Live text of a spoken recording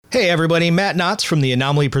Hey everybody, Matt Knotts from the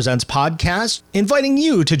Anomaly Presents podcast, inviting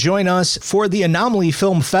you to join us for the Anomaly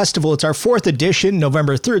Film Festival. It's our 4th edition,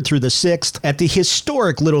 November 3rd through the 6th, at the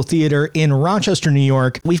historic Little Theater in Rochester, New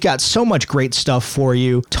York. We've got so much great stuff for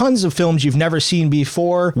you. Tons of films you've never seen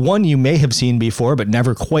before. One you may have seen before, but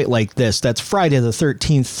never quite like this. That's Friday the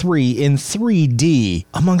 13th 3 in 3D,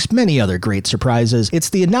 amongst many other great surprises. It's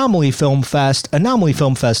the Anomaly Film Fest,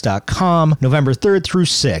 anomalyfilmfest.com, November 3rd through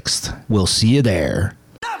 6th. We'll see you there.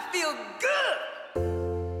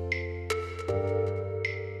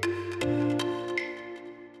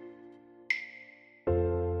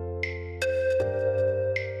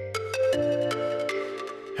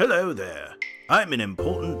 Hello there, I'm an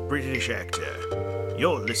important British actor.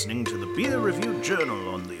 You're listening to the Beer Review Journal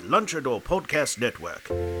on the Lunchador Podcast Network.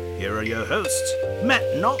 Here are your hosts, Matt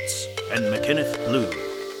Knotts and McKenneth Blue.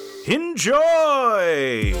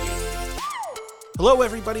 Enjoy! Hello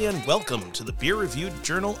everybody and welcome to the Beer Review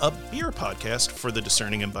Journal, a beer podcast for the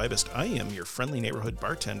discerning imbibist. I am your friendly neighborhood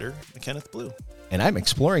bartender, McKenneth Blue. And I'm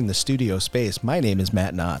exploring the studio space. My name is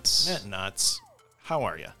Matt Knotts. Matt Knotts, how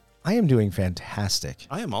are you? I am doing fantastic.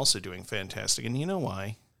 I am also doing fantastic, and you know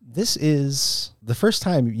why? This is the first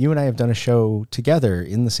time you and I have done a show together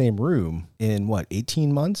in the same room in,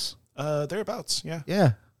 18 months? Thereabouts, yeah.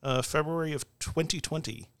 Yeah. February of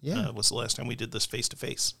 2020 was the last time we did this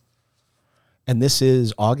face-to-face. And this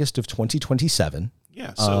is August of 2027.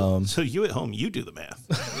 Yeah, so you at home, you do the math.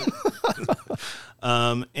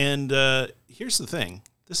 Here's the thing.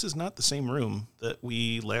 This is not the same room that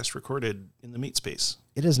we last recorded in the meat space.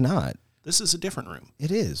 It is not. This is a different room.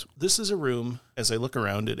 It is. This is a room, as I look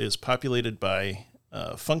around, it is populated by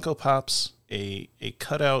Funko Pops, a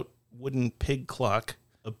cutout wooden pig clock,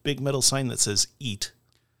 a big metal sign that says eat.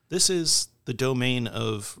 This is the domain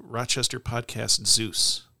of Rochester Podcast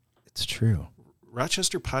Zeus. It's true.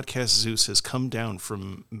 Rochester Podcast Zeus has come down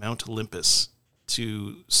from Mount Olympus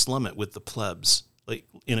to slum it with the plebs, like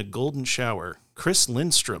in a golden shower. Chris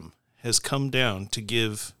Lindstrom has come down to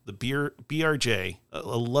give the BRJ a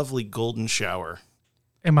lovely golden shower.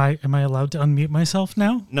 Am I allowed to unmute myself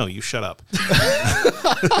now? No, you shut up.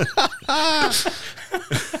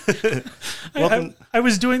 I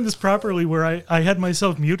was doing this properly where I had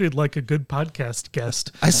myself muted like a good podcast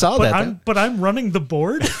guest. I saw that. But I'm running the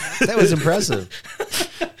board. That was impressive.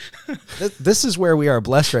 This is where we are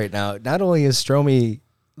blessed right now. Not only is STROMI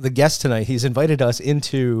the guest tonight, he's invited us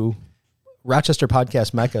into Rochester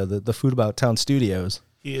Podcast Mecca, the Food About Town studios.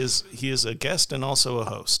 He is a guest and also a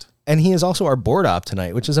host. And he is also our board op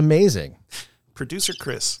tonight, which is amazing. Producer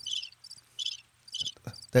Chris.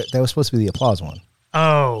 That was supposed to be the applause one.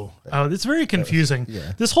 Oh, it's very confusing.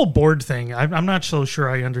 Yeah. This whole board thing, I'm not so sure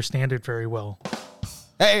I understand it very well.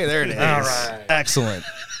 Hey, there it is. All right. Excellent.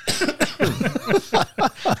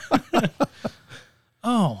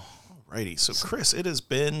 Oh. Alrighty, so Chris, it has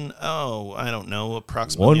been, I don't know,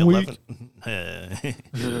 approximately 1 11.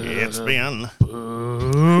 It's been.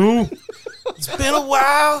 Ooh. It's been a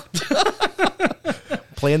while.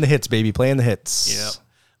 Playing the hits, baby. Playing the hits. Yeah.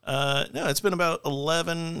 No, it's been about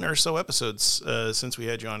 11 or so episodes since we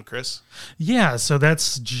had you on, Chris. Yeah, so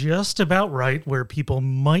that's just about right, where people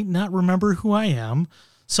might not remember who I am.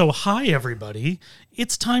 So hi, everybody.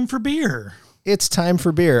 It's time for beer. It's time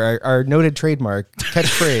for beer. Our noted trademark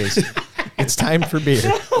catchphrase. It's time for beer.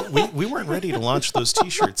 We weren't ready to launch those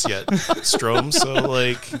T-shirts yet, Strom. So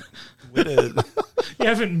you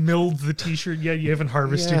haven't milled the T-shirt yet. You haven't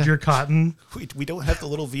harvested your cotton. We don't have the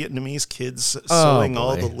little Vietnamese kids sewing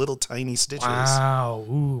all the little tiny stitches. Wow.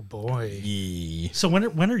 Ooh, boy. Yeah. So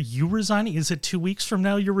when are you resigning? Is it 2 weeks from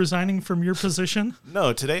now you're resigning from your position?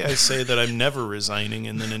 No, today I say that I'm never resigning,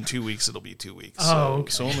 and then in 2 weeks it'll be 2 weeks. So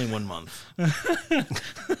only 1 month.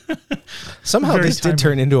 Somehow Very this did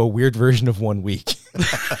turn into a weird version of 1 week.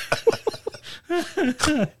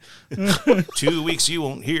 2 weeks you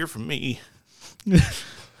won't hear from me.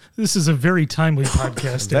 This is a very timely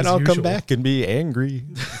podcast. Then I'll usual. come back and be angry.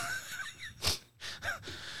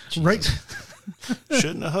 Right.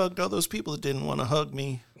 Shouldn't have hugged all those people that didn't want to hug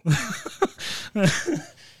me.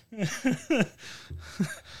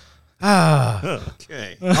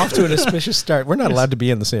 Okay. Off to an auspicious start. We're not allowed to be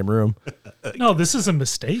in the same room. No, this is a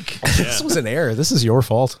mistake. This was an error. This is your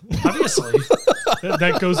fault. Obviously.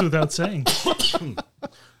 That goes without saying.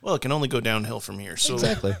 Well, it can only go downhill from here. So,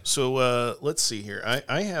 Exactly. So let's see here.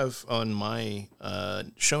 I have on my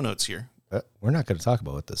show notes here. We're not going to talk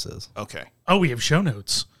about what this is. Okay. Oh, we have show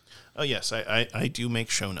notes. Oh, yes. I do make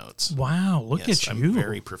show notes. Wow, look Yes, at you. I'm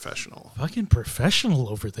very professional. Fucking professional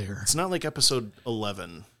over there. It's not like episode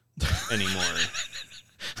 11 anymore.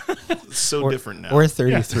 It's so different now. Or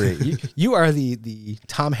 33. Yeah. You are the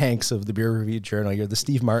Tom Hanks of the Beer Review Journal. You're the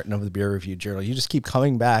Steve Martin of the Beer Review Journal. You just keep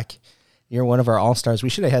coming back. You're one of our all-stars. We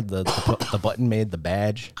should have had the button made, the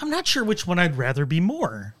badge. I'm not sure which one I'd rather be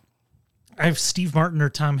more. I have Steve Martin or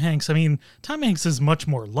Tom Hanks. I mean, Tom Hanks is much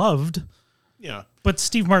more loved. Yeah. But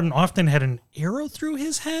Steve Martin often had an arrow through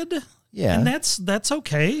his head. Yeah. And that's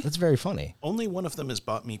okay. That's very funny. Only one of them has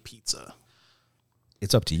bought me pizza.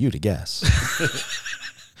 It's up to you to guess.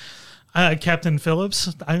 Captain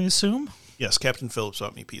Phillips, I assume? Yes, Captain Phillips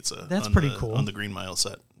bought me pizza. That's pretty cool. On the Green Mile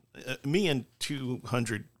set. Me and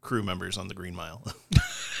 200 crew members on the Green Mile.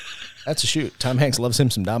 That's a shoot. Tom Hanks loves him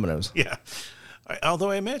some Domino's. Yeah. Although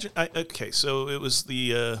I imagine, okay, so it was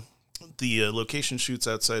the location shoots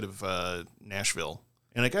outside of Nashville.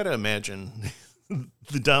 And I got to imagine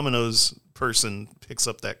the Domino's person picks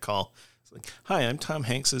up that call. It's like, hi, I'm Tom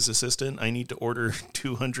Hanks's assistant. I need to order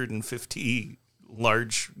 250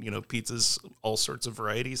 large, pizzas, all sorts of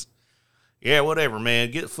varieties. Yeah, whatever,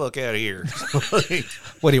 man. Get the fuck out of here.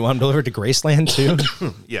 What, do you want him delivered to Graceland, too?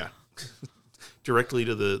 Yeah. Directly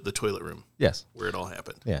to the toilet room. Yes. Where it all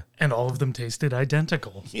happened. Yeah. And all of them tasted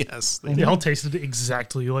identical. Yes. They all tasted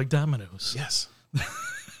exactly like Domino's. Yes.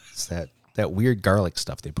 It's that weird garlic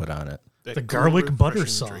stuff they put on it. The garlic butter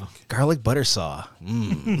saw. Garlic butter saw.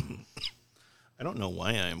 I don't know why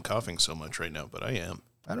I am coughing so much right now, but I am.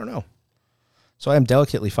 I don't know. So I am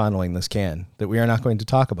delicately fondling this can that we are not going to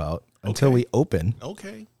talk about until we open.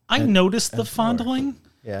 Okay. I noticed the fondling.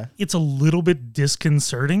 Yeah. It's a little bit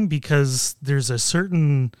disconcerting because there's a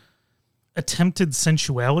certain attempted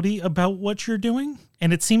sensuality about what you're doing,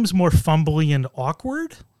 and it seems more fumbly and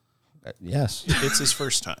awkward. Yes. It's his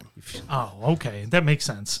first time. Oh, okay. That makes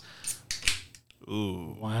sense.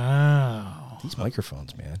 Ooh. Wow. These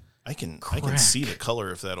microphones, man. I can see the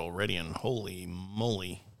color of that already, and holy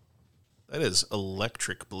moly. That is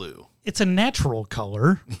electric blue. It's a natural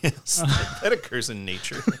color. Yes. That occurs in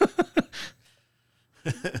nature.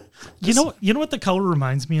 You know what the color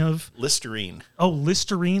reminds me of? Listerine. Oh,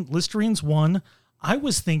 Listerine. Listerine's one. I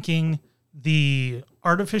was thinking the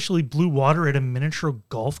artificially blue water at a miniature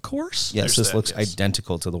golf course. Yes, There's this looks yes.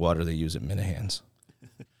 identical to the water they use at Minahan's.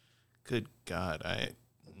 Good God.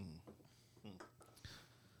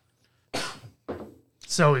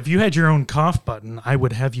 So if you had your own cough button, I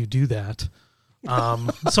would have you do that.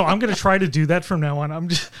 So I'm going to try to do that from now on.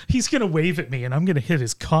 He's going to wave at me, and I'm going to hit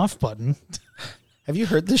his cough button. Have you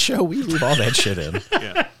heard the show? We leave all that shit in.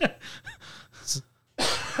 Yeah.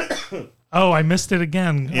 Oh, I missed it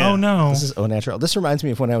again. Yeah. Oh, no. This is au natural. This reminds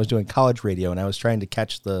me of when I was doing college radio and I was trying to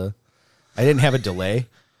catch I didn't have a delay,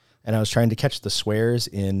 and I was trying to catch the swears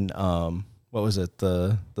in, what was it?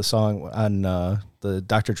 The song on the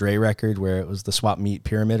Dr. Dre record where it was the swap meet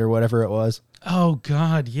pyramid or whatever it was. Oh,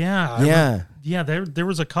 God, yeah. Yeah. There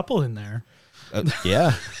was a couple in there.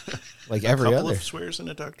 Yeah. Like every couple other. of swears in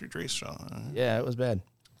a Dr. Dre song. Yeah, it was bad.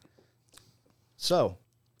 So,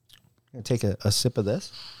 I'm going to take a sip of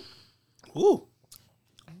this. Ooh.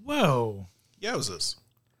 Whoa. Yowzas.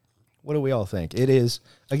 What do we all think? It is,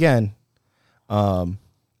 again, a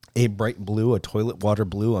bright blue, a toilet water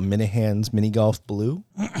blue, a Minahan's mini golf blue.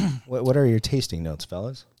 What are your tasting notes,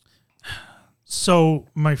 fellas? So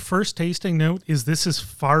my first tasting note is this is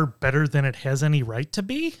far better than it has any right to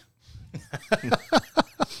be.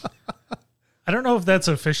 I don't know if that's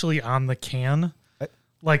officially on the can.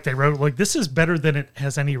 Like they wrote, like, this is better than it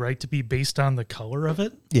has any right to be based on the color of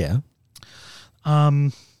it. Yeah.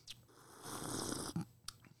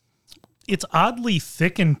 It's oddly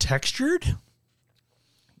thick and textured.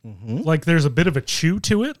 Mm-hmm. Like there's a bit of a chew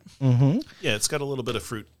to it. Mm-hmm. Yeah, it's got a little bit of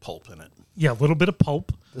fruit pulp in it. Yeah, a little bit of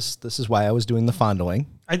pulp. This is why I was doing the fondling.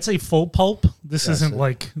 I'd say full pulp. This isn't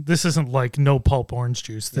like no pulp orange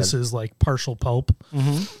juice. This is like partial pulp.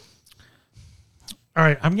 Mm-hmm. All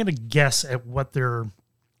right, I'm gonna guess at what they're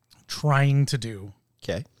trying to do.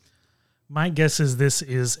 Okay. My guess is this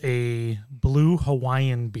is a blue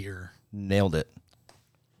Hawaiian beer. Nailed it.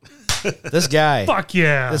 This guy. Fuck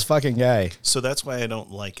yeah. This fucking guy. So that's why I don't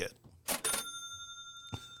like it.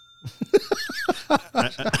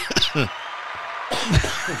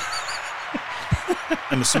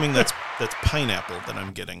 I'm assuming that's pineapple that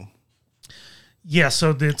I'm getting. Yeah,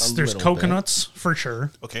 so there's little coconuts for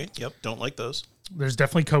sure. Okay, yep, don't like those. There's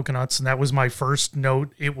definitely coconuts, and that was my first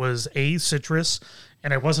note. It was a citrus,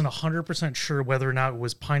 and I wasn't 100% sure whether or not it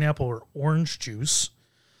was pineapple or orange juice,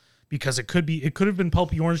 because it could have been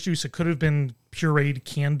pulpy orange juice. It could have been pureed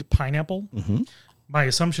canned pineapple. Mm-hmm. My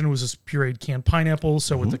assumption was this pureed canned pineapple.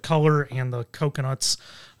 So with the color and the coconuts,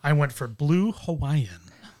 I went for blue Hawaiian.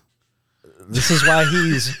 This is why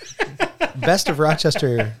he's Best of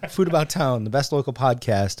Rochester, Food About Town, the best local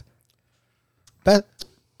podcast.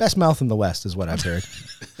 Best mouth in the West is what I've heard.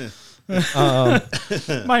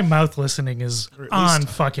 My mouth listening is on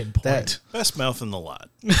fucking point. Best mouth in the lot.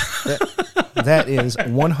 That is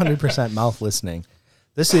 100% mouth listening.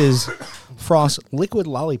 This is Froth's Liquid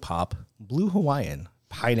Lollipop, Blue Hawaiian,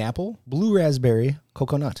 Pineapple, Blue Raspberry,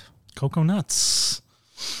 Coconut. Coconuts.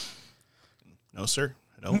 No, sir.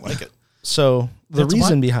 I don't like it. So the That's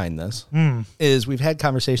reason what? behind this is we've had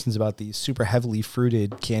conversations about these super heavily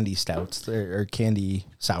fruited candy stouts or candy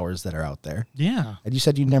sours that are out there. Yeah. And you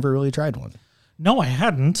said you'd never really tried one. No, I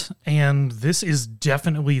hadn't. And this is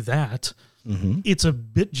definitely that. It's a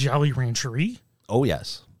bit Jolly Ranchery. Oh,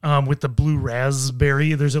 yes. With the blue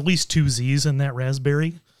raspberry. There's at least 2 Z's in that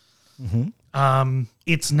raspberry.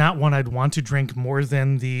 It's not one I'd want to drink more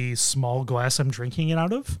than the small glass I'm drinking it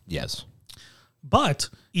out of. Yes. But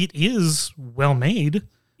it is well made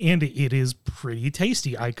and it is pretty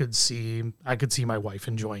tasty. I could see my wife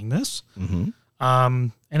enjoying this.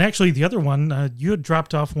 And actually the other one, you had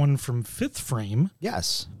dropped off one from Fifth Frame.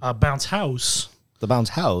 Yes. Bounce House. The Bounce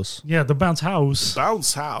House. Yeah, the Bounce House.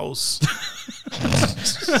 Bounce house.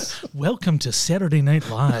 Welcome to Saturday Night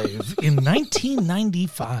Live in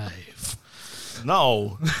 1995.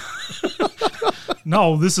 No.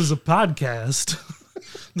 No, this is a podcast.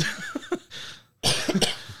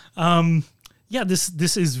 Yeah,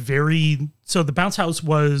 this is very, so the Bounce House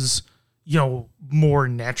was, more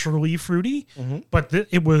naturally fruity, but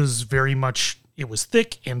it was very much, it was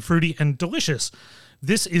thick and fruity and delicious.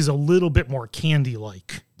 This is a little bit more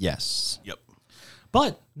candy-like, Yes. Yep.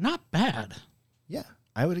 but not bad. Yeah,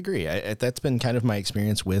 I would agree. That's been kind of my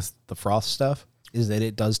experience with the Froth stuff, is that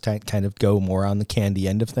it does kind of go more on the candy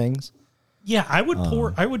end of things. Yeah, I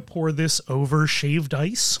would pour this over shaved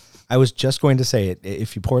ice. I was just going to say it.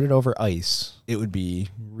 If you poured it over ice, it would be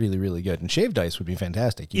really, really good. And shaved ice would be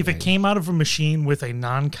fantastic. If it came out of a machine with a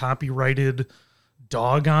non-copyrighted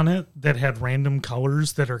dog on it that had random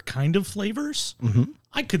colors that are kind of flavors,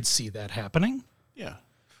 I could see that happening. Yeah.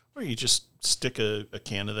 Or you just stick a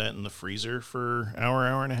can of that in the freezer for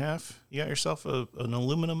hour and a half. You got yourself an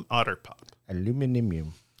aluminum otter pop.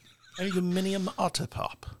 Aluminium. Aluminium otter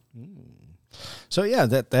pop. So yeah,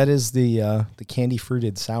 that is the candy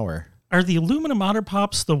fruited sour. Are the aluminum otter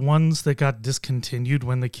pops the ones that got discontinued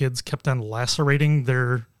when the kids kept on lacerating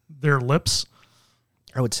their lips?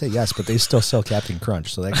 I would say yes, but they still sell Captain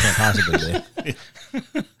Crunch, so that can't possibly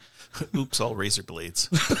be. Oops, all razor blades.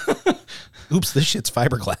 Oops, this shit's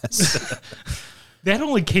fiberglass. That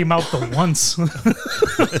only came out the once.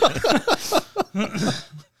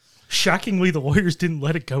 Shockingly, the lawyers didn't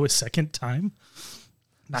let it go a second time.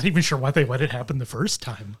 Not even sure why they let it happen the first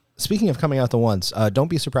time. Speaking of coming out the once, don't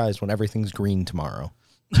be surprised when everything's green tomorrow.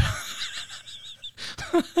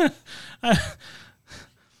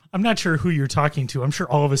 I'm not sure who you're talking to. I'm sure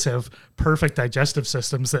all of us have perfect digestive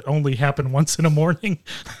systems that only happen once in a morning.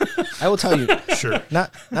 I will tell you, Sure.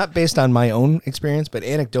 not based on my own experience, but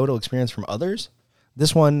anecdotal experience from others.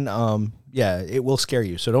 This one, it will scare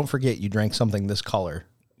you. So don't forget you drank something this color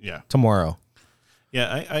Yeah. tomorrow.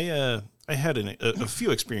 Yeah, I had a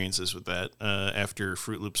few experiences with that after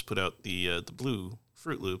Fruit Loops put out the blue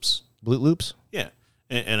Fruit Loops. Blue Loops? Yeah,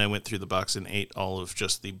 and I went through the box and ate all of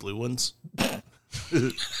just the blue ones.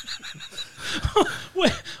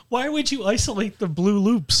 Why would you isolate the blue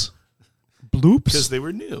loops? Bloops? Because they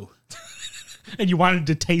were new. And you wanted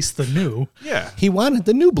to taste the new. Yeah, He wanted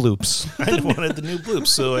the new bloops. I wanted the new bloops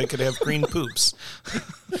so I could have green poops.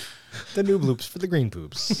 The new bloops for the green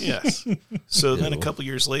poops. Yes. So then a couple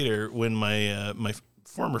years later, when my my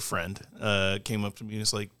former friend came up to me and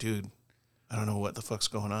was like, "Dude, I don't know what the fuck's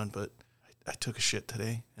going on, but I took a shit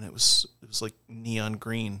today, and it was like neon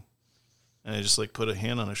green." And I just like put a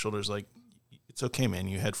hand on his shoulders, like, "It's okay, man.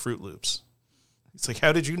 You had Fruit Loops." It's like,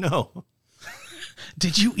 "How did you know?"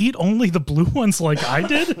 Did you eat only the blue ones like I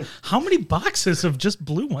did? How many boxes of just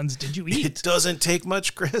blue ones did you eat? It doesn't take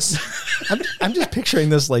much, Chris. I'm just picturing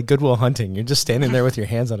this like Goodwill Hunting. You're just standing there with your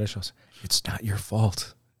hands on his shoulders. It's not your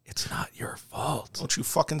fault. It's not your fault. Don't you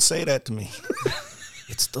fucking say that to me.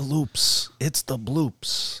 It's the loops. It's the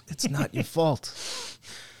bloops. It's not your fault.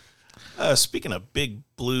 Speaking of big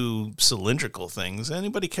blue cylindrical things,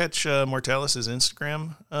 anybody catch Mortalis's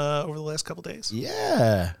Instagram over the last couple days?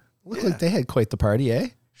 Yeah. Looked like they had quite the party, eh?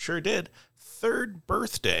 Sure did. 3rd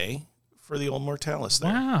birthday for the old Mortalis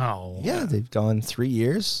there. Wow. Yeah, they've gone 3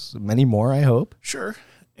 years. Many more, I hope. Sure.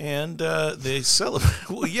 And they celebrate.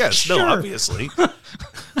 Well, yes, Sure. no, obviously.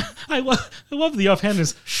 I love the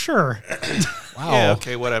offhandedness. Sure. Wow. Yeah,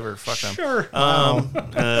 okay, whatever. Fuck them. Sure. Wow.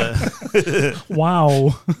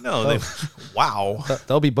 Wow. No, wow.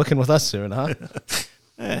 They'll be booking with us soon, huh?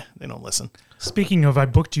 They don't listen. Speaking of, I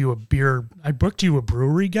booked you a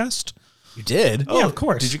brewery guest. You did? Yeah, of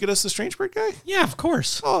course. Did you get us the Strangebird guy? Yeah, of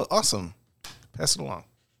course. Oh, awesome. Pass it along.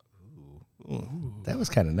 That was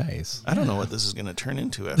kind of nice. I don't know what this is going to turn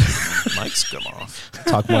into after the mics come off.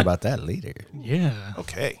 Talk more about that later. Yeah.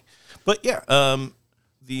 Okay. But yeah,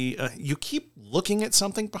 you keep looking at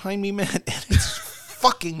something behind me, Matt, and it's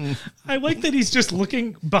fucking... I like that he's just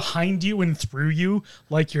looking behind you and through you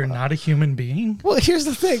like you're not a human being. Well, here's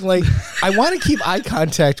the thing. Like, I want to keep eye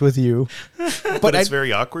contact with you, but it's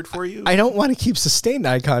very awkward for you? I don't want to keep sustained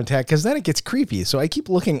eye contact because then it gets creepy. So I keep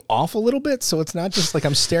looking off a little bit so it's not just like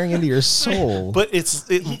I'm staring into your soul. But it's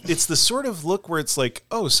the sort of look where it's like,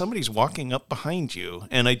 oh, somebody's walking up behind you,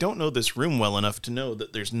 and I don't know this room well enough to know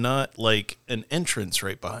that there's not like an entrance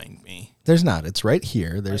right behind me. There's not. It's right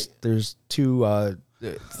here. There's two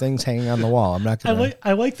things hanging on the wall. I'm not gonna...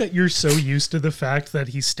 I like that you're so used to the fact that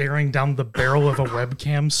he's staring down the barrel of a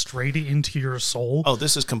webcam straight into your soul. Oh,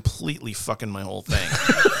 this is completely fucking my whole thing.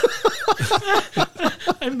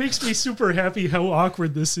 It makes me super happy how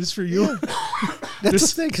awkward this is for you. That's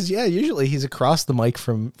the thing, because usually he's across the mic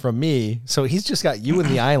from me, so he's just got you in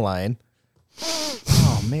the eye line.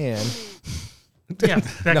 Oh man. Yeah,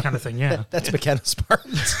 that kind of thing. Yeah, that's McKenna's part.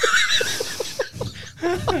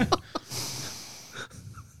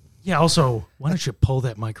 Yeah, also, why don't you pull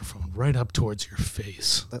that microphone right up towards your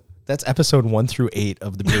face? That's episode 1 through 8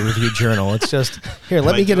 of the Beer Review Journal. It's just, here,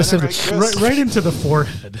 let me get a sip. Right into the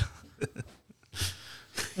forehead.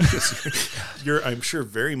 You're, I'm sure,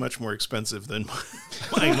 very much more expensive than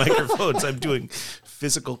my microphones. I'm doing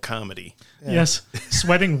physical comedy. Yeah. Yes,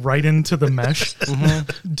 sweating right into the mesh,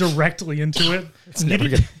 directly into it.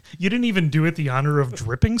 You didn't even do it the honor of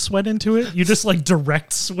dripping sweat into it. You just like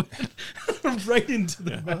direct sweat right into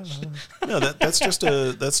the mesh. No, that's just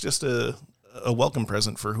a welcome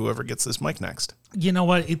present for whoever gets this mic next. You know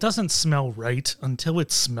what? It doesn't smell right until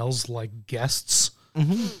it smells like guests.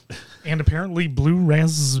 Mm-hmm. And apparently blue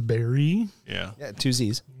raspberry. Yeah. 2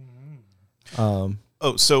 Z's.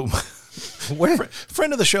 So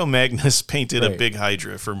friend of the show Magnus painted a big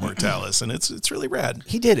Hydra for Mortalis, and it's really rad.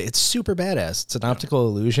 He did. It's super badass. It's an optical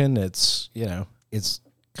illusion. It's it's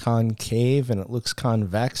concave and it looks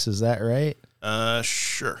convex. Is that right?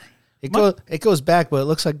 Sure. It goes back, but it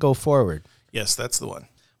looks like go forward. Yes, that's the one.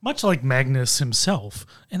 Much like Magnus himself,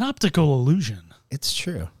 an optical illusion. It's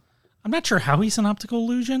true. I'm not sure how he's an optical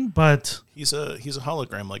illusion, but he's a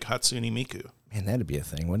hologram like Hatsune Miku. Man, that'd be a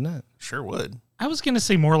thing, wouldn't it? Sure would. I was going to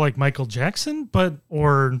say more like Michael Jackson,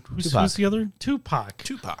 who's the other? Tupac.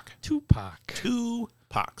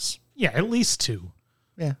 Yeah, at least 2.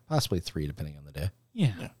 Yeah, possibly 3, depending on the day.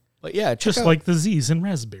 Yeah. But yeah, just like the Z's in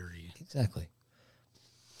raspberry. Exactly.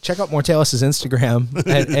 Check out Mortalis' Instagram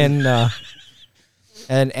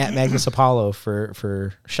and at Magnus Apollo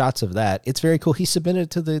for shots of that. It's very cool. He submitted it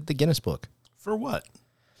to the Guinness Book. For what?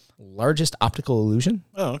 Largest optical illusion.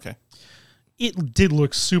 Oh, okay. It did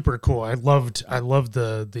look super cool. I loved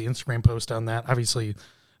the Instagram post on that. Obviously,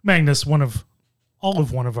 Magnus, one of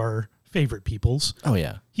our favorite peoples. Oh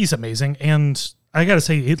yeah. He's amazing. And I gotta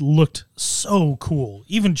say, it looked so cool.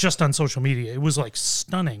 Even just on social media. It was like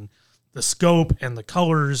stunning. The scope and the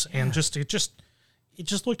colors and it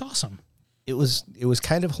just looked awesome. It was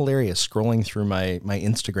kind of hilarious scrolling through my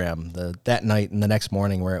Instagram that night and the next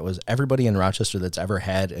morning, where it was everybody in Rochester that's ever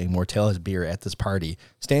had a Mortalis beer at this party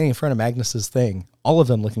standing in front of Magnus's thing, all of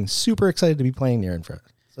them looking super excited to be playing near in front.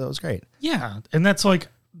 So it was great. Yeah, and that's like,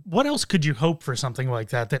 what else could you hope for something like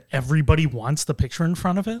that everybody wants the picture in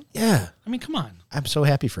front of it? Yeah. I mean, come on. I'm so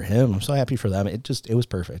happy for him. I'm so happy for them. It was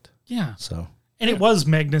perfect. Yeah. So. And it was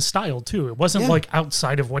Magnus style, too. It wasn't like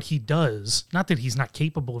outside of what he does. Not that he's not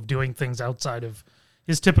capable of doing things outside of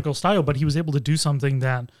his typical style, but he was able to do something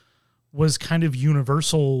that was kind of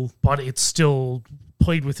universal, but it still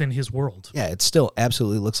played within his world. Yeah, it still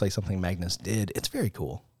absolutely looks like something Magnus did. It's very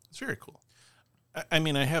cool. It's very cool. I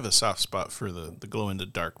mean, I have a soft spot for the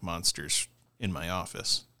glow-in-the-dark monsters in my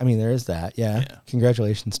office. I mean, there is that, yeah.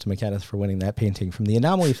 Congratulations to McKenna for winning that painting from the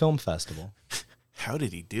Anomaly Film Festival. How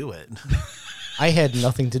did he do it? I had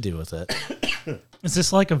nothing to do with it. Is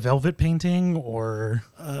this like a velvet painting or?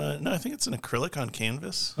 No, I think it's an acrylic on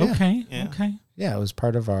canvas. Yeah. Okay. Yeah. Okay. Yeah, it was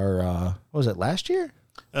part of our, what was it, last year?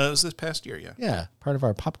 It was this past year, yeah. Yeah, part of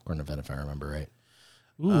our popcorn event, if I remember right.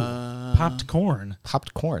 Ooh, popped corn.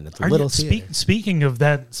 Popped corn at the Little Theater. Speaking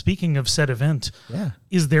of said event,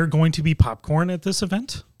 is there going to be popcorn at this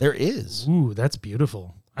event? There is. Ooh, that's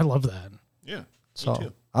beautiful. I love that. Yeah, so me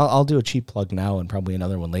too. I'll do a cheap plug now and probably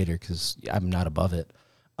another one later because I'm not above it.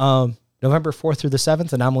 November 4th through the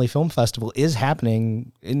 7th, Anomaly Film Festival is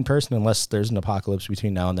happening in person unless there's an apocalypse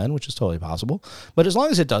between now and then, which is totally possible. But as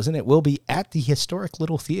long as it doesn't, it will be at the historic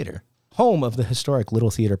Little Theater, home of the historic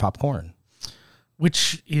Little Theater popcorn.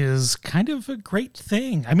 Which is kind of a great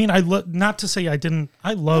thing. I mean, not to say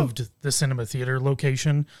I loved the cinema theater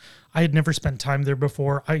location. I had never spent time there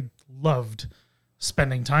before. I loved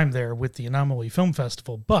spending time there with the Anomaly Film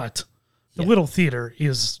Festival, but the Little Theater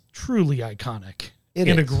is truly iconic.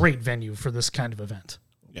 A great venue for this kind of event.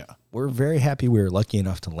 Yeah. We're very happy we were lucky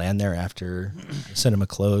enough to land there after the cinema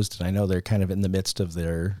closed, and I know they're kind of in the midst of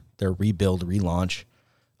their rebuild, relaunch.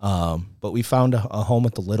 But we found a home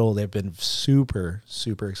at the Little. They've been super,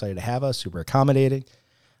 super excited to have us, super accommodating,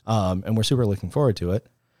 and we're super looking forward to it.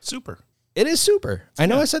 Super. It is super. I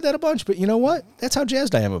know I said that a bunch, but you know what? That's how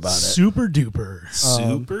jazzed I am about it. Super duper.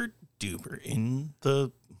 Super duper in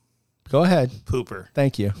the Go ahead. pooper.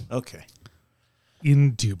 Thank you. Okay.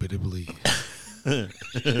 Indubitably.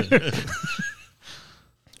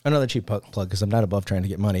 Another cheap plug because I'm not above trying to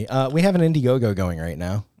get money. We have an Indiegogo going right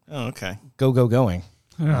now. Oh, okay. Going.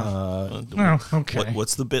 Okay.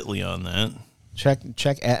 What's the bit.ly on that?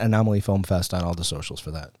 Check at Anomaly Film Fest on all the socials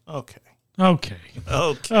for that. Okay. Okay.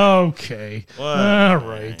 All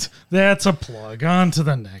right. That's a plug. On to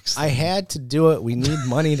the next. I had to do it. We need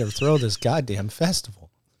money to throw this goddamn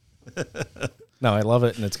festival. No, I love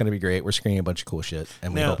it, and it's going to be great. We're screening a bunch of cool shit,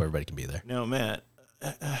 and we hope everybody can be there. Now, Matt,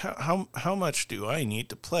 how much do I need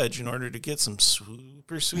to pledge in order to get some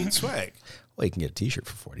super sweet swag? Well, you can get a T-shirt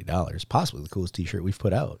for $40, possibly the coolest T-shirt we've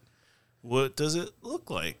put out. What does it look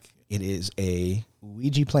like? It is a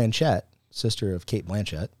Ouija planchette, sister of Kate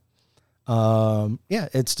Blanchett.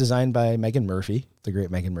 It's designed by Megan Murphy, the great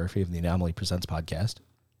Megan Murphy of the Anomaly Presents podcast.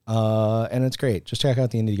 And it's great. Just check out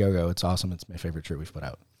the Indiegogo. It's awesome. It's my favorite shirt we've put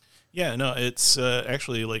out. Yeah, no, it's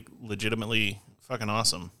actually like legitimately fucking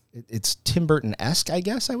awesome. It's Tim Burton-esque, I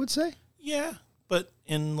guess I would say. Yeah, but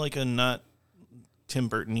in like a not Tim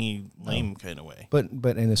Burton-y lame kind of way. But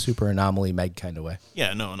in a super Anomaly Meg kind of way.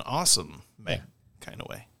 Yeah, no, an awesome Meg kind of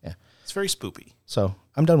way. Yeah. It's very spoopy. So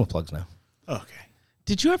I'm done with plugs now. Okay.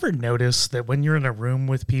 Did you ever notice that when you're in a room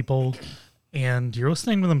with people and you're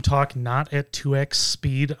listening to them talk not at 2x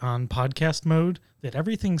speed on podcast mode, that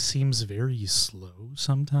everything seems very slow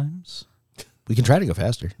sometimes? We can try to go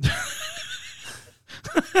faster.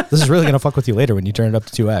 This is really going to fuck with you later when you turn it up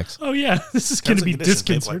to 2x. Oh, yeah. This is going to be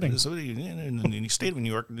disconcerting. In the state of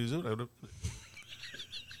New York,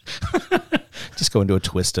 Just go into a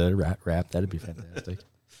Twista rap. That'd be fantastic.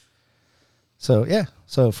 So, yeah.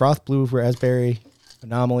 So, Froth, Blue Raspberry,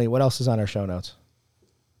 Anomaly. What else is on our show notes?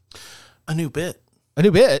 a new bit. A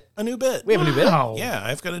new bit? A new bit. We have a new bit? Yeah,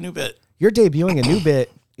 I've got a new bit. You're debuting a new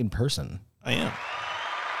bit in person. I am.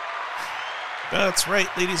 That's right,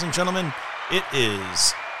 ladies and gentlemen. It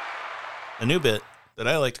is a new bit that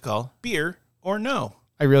I like to call Beer or No.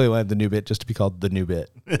 I really wanted the new bit just to be called the new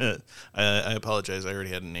bit. I apologize. I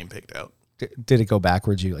already had a name picked out. Did it go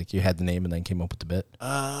backwards? You had the name and then came up with the bit?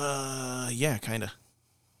 Yeah, kind of.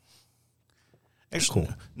 Actually,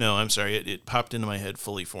 cool. No, I'm sorry. It popped into my head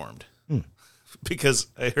fully formed. Because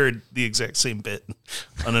I heard the exact same bit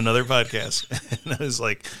on another podcast. And I was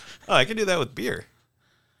like, oh, I can do that with beer.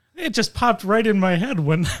 It just popped right in my head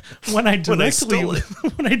when I directly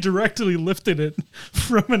lifted it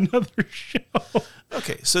from another show.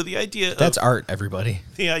 Okay, so the idea That's art, everybody.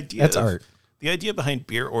 That's art. The idea behind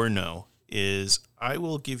Beer or No is I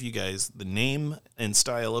will give you guys the name and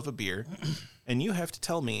style of a beer, and you have to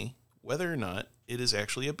tell me whether or not it is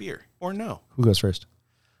actually a beer or no. Who goes first?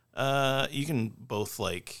 You can both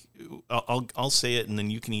I'll say it, and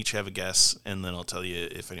then you can each have a guess, and then I'll tell you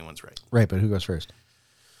if anyone's right. Right, but who goes first?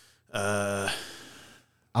 I'll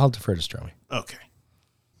defer to Stromy. Okay.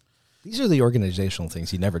 These are the organizational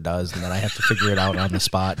things he never does, and then I have to figure it out on the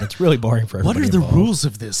spot, and it's really boring for everybody. What are the involved. rules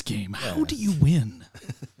of this game? How do you win?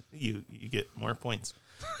 You get more points.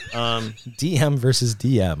 DM versus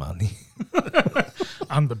DM on the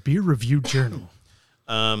on the Beer Review Journal.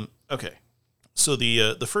 Okay. So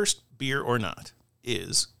the first Beer or Not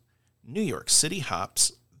is New York City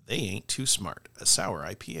Hops They Ain't Too Smart, a sour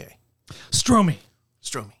IPA. Stromy.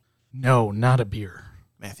 No, not a beer.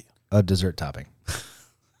 Matthew. a dessert topping.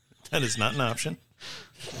 That is not an option.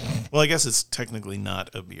 Well, I guess it's technically not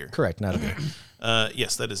a beer. Correct, not a beer.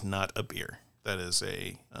 Yes, that is not a beer. That is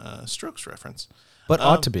a Strokes reference. But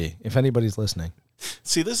ought to be, if anybody's listening.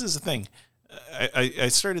 See, this is the thing. I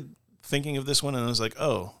started thinking of this one, and I was like,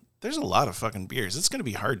 oh, there's a lot of fucking beers. It's going to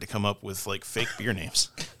be hard to come up with, like, fake beer names.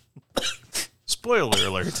 Spoiler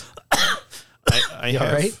alert. I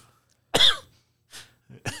have... right?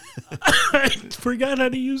 I forgot how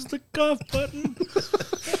to use the cough button.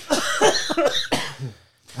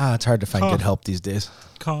 It's hard to find good help these days.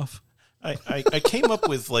 Cough. I came up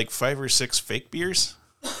with like 5 or 6 fake beers.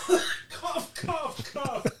 Cough, cough,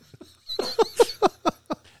 cough.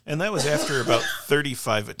 And that was after about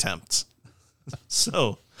 35 attempts.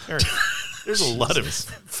 So there's a lot of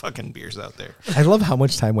fucking beers out there. I love how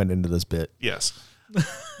much time went into this bit. Yes.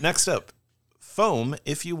 Next up, foam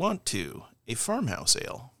if you want to. A farmhouse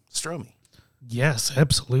ale. STROMI. Yes,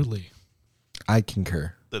 absolutely. I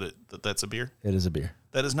concur. That's a beer? It is a beer.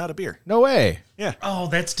 That is not a beer. No way. Yeah. Oh,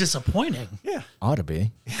 that's disappointing. Yeah. Ought to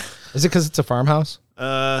be. Is it because it's a farmhouse?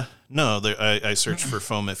 No, I searched for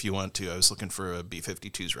foam if you want to. I was looking for a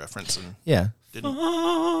B-52s reference and Yeah. didn't.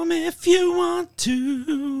 If you want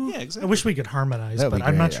to. Yeah, exactly. I wish we could harmonize, That'd but be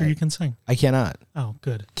I'm not great. sure you can sing. I cannot. Oh,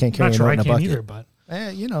 good. Can't carry not a sure note I in a can bucket. either, but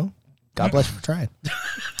God bless you for trying.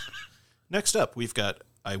 Next up, we've got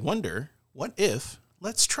I Wonder, What If,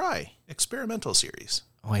 Let's Try, experimental series.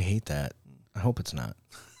 Oh, I hate that. I hope it's not.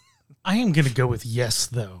 I am going to go with yes,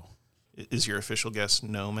 though. Is your official guess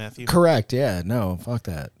no, Matthew? Correct. Yeah. No, fuck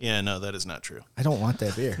that. Yeah, no, that is not true. I don't want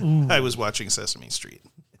that beer. I was watching Sesame Street.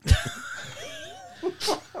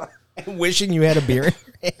 Wishing you had a beer.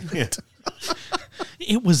 Yeah.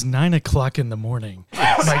 It was 9:00 in the morning.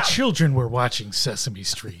 My children were watching Sesame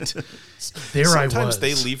Street. There I was. Sometimes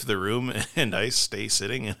they leave the room and I stay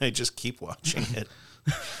sitting and I just keep watching it.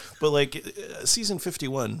 But like season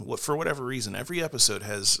 51, for whatever reason, every episode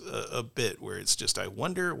has a bit where it's just, I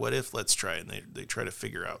wonder, what if, let's try. And they try to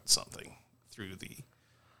figure out something through the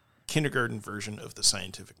kindergarten version of the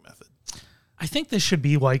scientific method. I think this should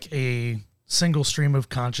be like a single stream of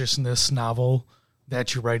consciousness novel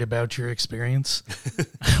that you write about your experience.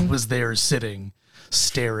 I was there sitting,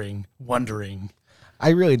 staring, wondering. I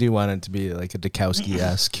really do want it to be like a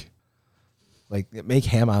Dukowski-esque. Like, make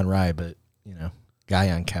ham on rye, but, guy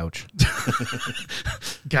on couch.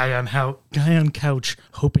 Guy on couch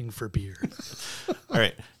hoping for beer. All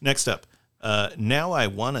right, next up. Now I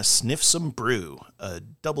Want to Sniff Some Brew, a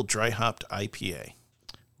double dry hopped IPA.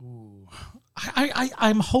 Ooh.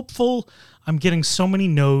 I'm hopeful. I'm getting so many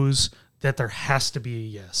no's that there has to be a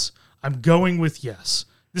yes. I'm going with yes.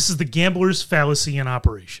 This is the gambler's fallacy in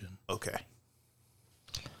operation. Okay.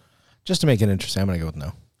 Just to make it interesting, I'm going to go with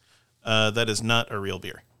no. That is not a real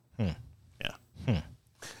beer. Yeah.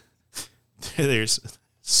 There's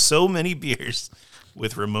so many beers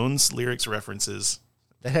with Ramones lyrics references.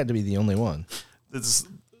 That had to be the only one. This is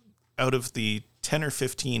out of the 10 or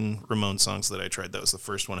 15 Ramones songs that I tried. That was the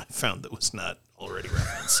first one I found that was not already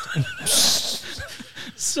referenced.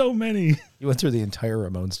 So many. You went through the entire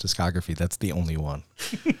Ramones discography. That's the only one.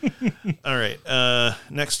 All right.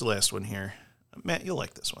 Next to last one here. Matt, you'll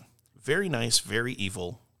like this one. Very nice, very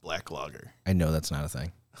evil black lager. I know that's not a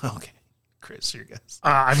thing. Okay. Chris, your guess.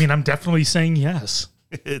 I'm definitely saying yes.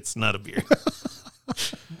 It's not a beer.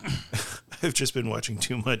 I've just been watching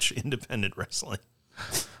too much independent wrestling.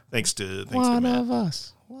 Thanks to One Matt. of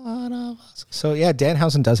us. So, yeah,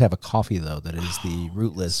 Danhausen does have a coffee, though, that is the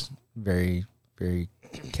rootless, very, very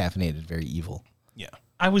caffeinated, very evil. Yeah.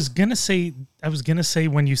 I was gonna say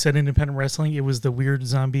when you said independent wrestling, it was the weird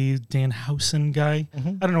zombie Danhausen guy. I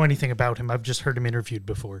don't know anything about him. I've just heard him interviewed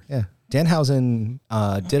before. Yeah. Danhausen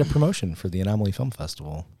did a promotion for the Anomaly Film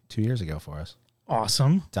Festival 2 years ago for us.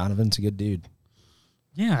 Awesome. Donovan's a good dude.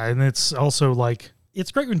 Yeah, and it's also like,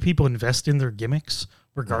 it's great when people invest in their gimmicks,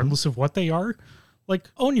 regardless of what they are.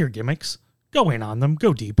 Like, own your gimmicks, go in on them,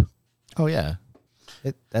 go deep. Oh, yeah.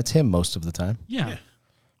 That's him most of the time. Yeah.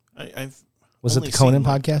 Was it the Conan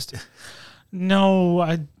podcast? No,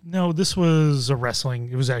 this was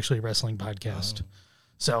it was actually a wrestling podcast.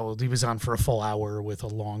 So he was on for a full hour with a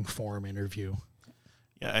long form interview.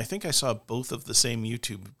 Yeah, I think I saw both of the same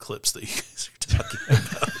YouTube clips that you guys are talking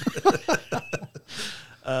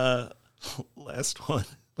about. Last one.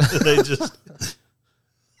 They just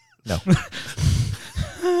No.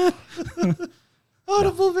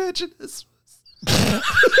 audible vaginismus.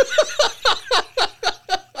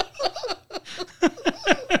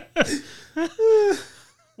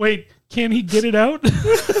 Wait, can he get it out?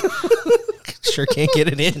 Sure can't get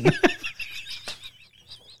it in.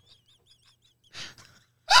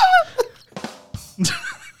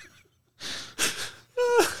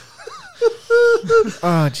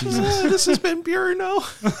 Oh, Jesus. This has been Beer or No.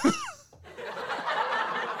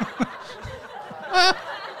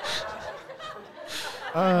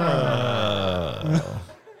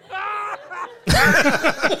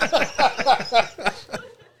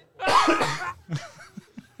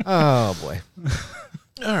 Oh, boy.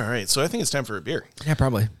 All right, so I think it's time for a beer. Yeah,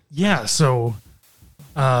 probably. Yeah, so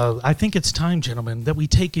I think it's time, gentlemen, that we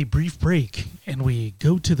take a brief break and we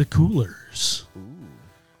go to the coolers. Ooh.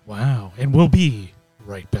 Wow. And we'll be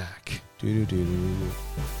right back. Do-do-do-do.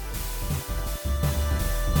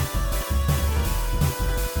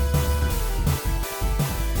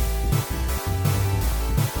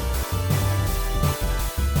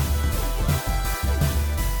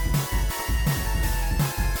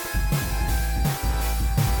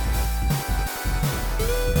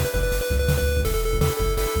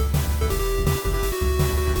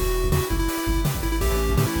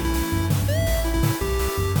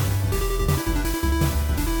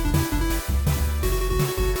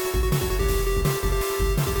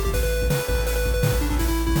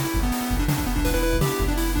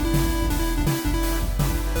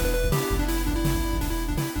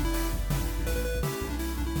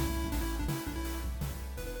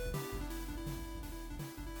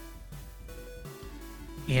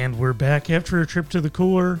 And we're back after a trip to the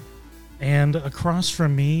cooler. And across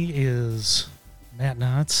from me is Matt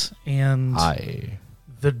Knotts and Hi.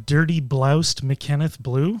 the dirty bloused McKenneth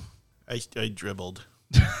Blue. I dribbled.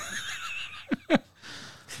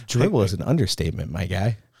 Dribble is an understatement, my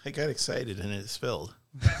guy. I got excited and it spilled.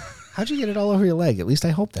 How'd you get it all over your leg? At least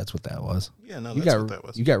I hope that's what that was. Yeah, no, You that's got what that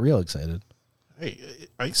was. you got real excited. Hey,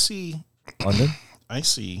 I see. London, I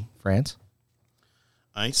see. France,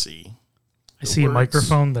 I see. I see a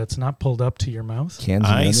microphone that's not pulled up to your mouth.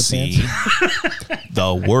 Kansas. I see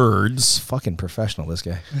the words. Fucking professional, this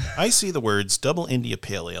guy. I see the words Double India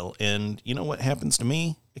Pale Ale, and you know what happens to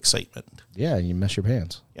me? Excitement. Yeah, you mess your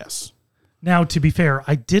pants. Yes. Now, to be fair,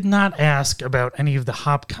 I did not ask about any of the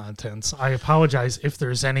hop contents. I apologize if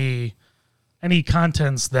there's any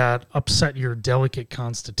contents that upset your delicate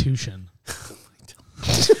constitution.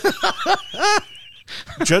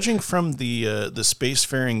 Judging from the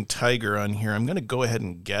spacefaring tiger on here, I'm going to go ahead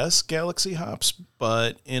and guess Galaxy hops,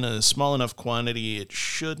 but in a small enough quantity, it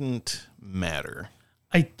shouldn't matter.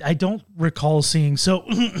 I don't recall seeing so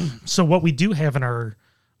what we do have in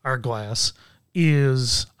our glass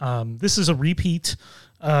is this is a repeat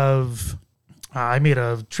of I made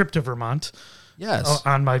a trip to Vermont. Yes.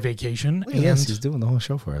 On my vacation. Well, yes, he's doing the whole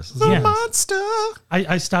show for us. Yeah. Monster.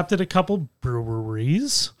 I stopped at a couple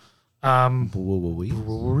breweries.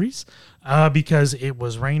 Because it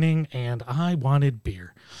was raining and I wanted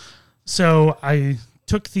beer. So I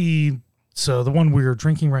took the one we are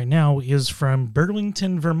drinking right now is from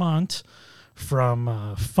Burlington, Vermont,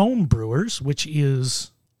 from Foam Brewers, which is,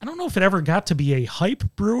 I don't know if it ever got to be a hype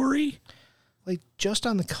brewery. Like just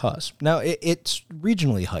on the cusp. Now it's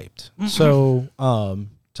regionally hyped. Mm-hmm. So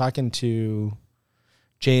talking to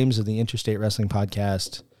James of the Interstate Wrestling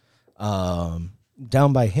Podcast,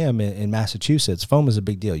 down by him in Massachusetts, foam is a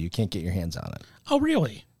big deal. You can't get your hands on it. Oh,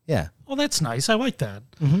 really? Yeah. Oh, that's nice. I like that.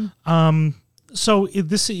 Mm-hmm. So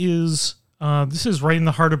this is right in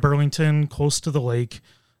the heart of Burlington, close to the lake.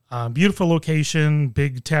 Beautiful location,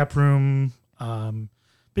 big tap room, dining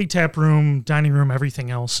room,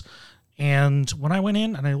 everything else. And when I went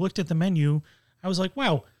in and I looked at the menu, I was like,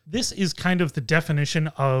 wow, this is kind of the definition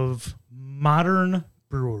of modern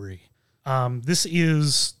brewery.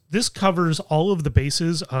 This covers all of the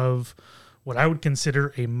bases of what I would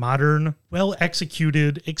consider a modern,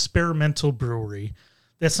 well-executed, experimental brewery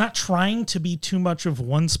that's not trying to be too much of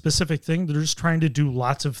one specific thing. They're just trying to do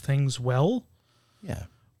lots of things well. Yeah.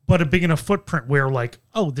 But a big enough footprint where, like,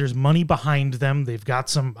 oh, there's money behind them. They've got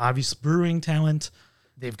some obvious brewing talent.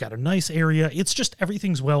 They've got a nice area. It's just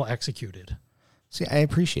everything's well executed. See, I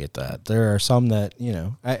appreciate that. There are some that,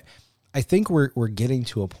 I think we're getting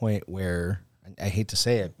to a point where, I hate to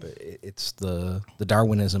say it, but it's the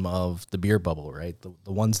Darwinism of the beer bubble, right?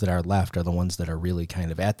 The ones that are left are the ones that are really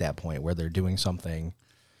kind of at that point where they're doing something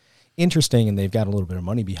interesting and they've got a little bit of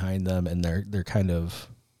money behind them and they're kind of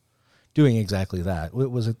doing exactly that.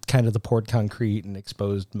 It was kind of the poured concrete and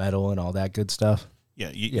exposed metal and all that good stuff. Yeah,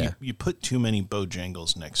 you put too many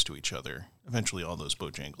Bojangles next to each other. Eventually all those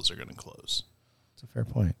Bojangles are going to close. That's a fair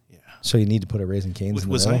point. Yeah. So you need to put a Raising Cane's in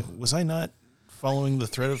the middle? Was I not following the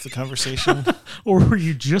thread of the conversation? Or were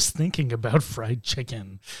you just thinking about fried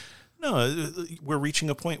chicken? No, we're reaching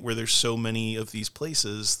a point where there's so many of these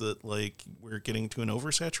places that like we're getting to an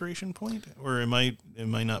oversaturation point. Or am I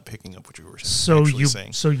not picking up what you were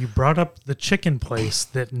saying? So you brought up the chicken place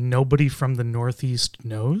that nobody from the Northeast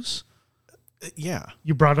knows? Yeah.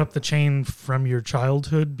 You brought up the chain from your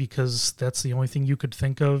childhood because that's the only thing you could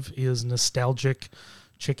think of is nostalgic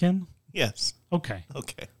chicken? Yes. Okay.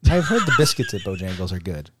 I've heard the biscuits at Bojangles are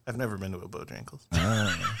good. I've never been to a Bojangles.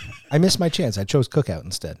 I missed my chance. I chose Cookout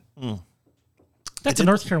instead. That's a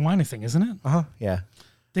North Carolina thing, isn't it? Uh-huh. Yeah.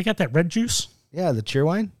 They got that red juice? Yeah, the cheer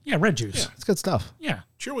wine? Yeah, red juice. It's good stuff. Yeah.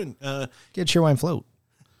 Cheerwine. Get Cheerwine float.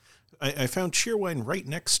 I found Cheerwine right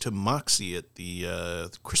next to Moxie at the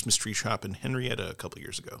Christmas tree shop in Henrietta a couple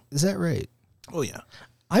years ago. Is that right? Oh, yeah.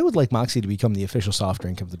 I would like Moxie to become the official soft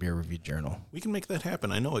drink of the Beer Review Journal. We can make that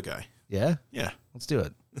happen. I know a guy. Yeah? Yeah. Let's do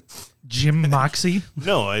it. Jim Moxie.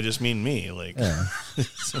 No, I just mean me. Like, Yeah.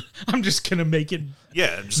 I'm just gonna make it.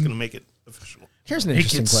 yeah, I'm just going to make it official. Here's an Make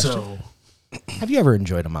interesting it question. so. Have you ever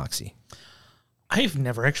enjoyed a Moxie? I've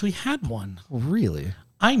never actually had one. Really?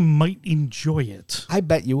 I might enjoy it I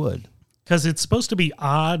bet you would. because it's supposed to be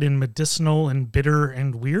odd and medicinal and bitter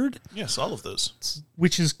and weird, Yes, all of those.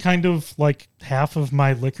 which is kind of like half of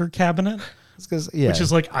my liquor cabinet, It's 'cause, yeah. which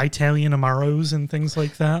is like Italian Amaros and things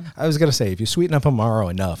like that. I was gonna say, if you sweeten up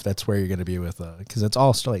Amaro enough, that's where you're gonna be with, because it's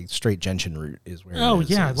all like straight gentian root is where. Oh it is.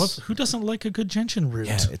 yeah, I It's- love, who doesn't like a good gentian root?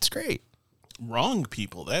 yeah, it's great. Wrong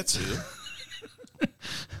people, that's who.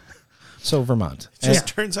 So Vermont, Just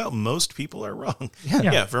turns out most people are wrong.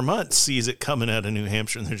 Yeah. Vermont sees it coming out of New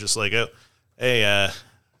Hampshire, and they're just like, oh, hey,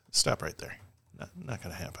 stop right there. Not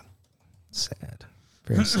going to happen. sad,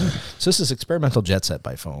 very sad. So this is experimental JetSet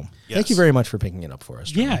by Foam. Thank you Yes. very much for picking it up for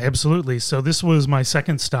us. Yeah, absolutely. So this was my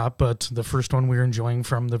second stop, but the first one we were enjoying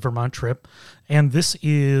from the Vermont trip. And this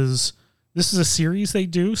is a series they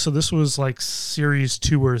do. So this was like series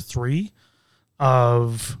 2 or 3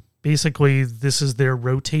 of basically this is their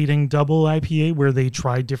rotating double IPA where they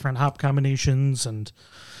try different hop combinations and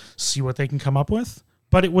see what they can come up with.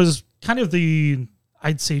 But it was kind of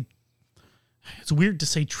I'd say it's weird to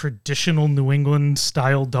say traditional New England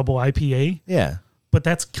style double IPA, Yeah. but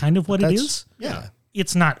that's kind of what it That's- is. Yeah.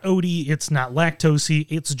 It's not oaty, it's not lactosey,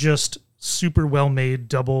 it's just super well made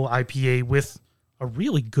double IPA with a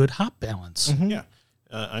really good hop balance. Yeah.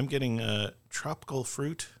 I'm getting tropical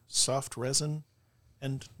fruit, soft resin,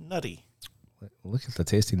 and nutty. Look at the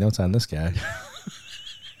tasty notes on this guy.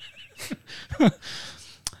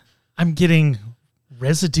 I'm getting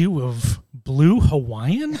residue of blue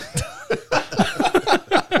Hawaiian.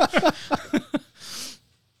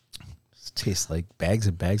 This tastes like bags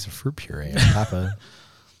and bags of fruit puree on top of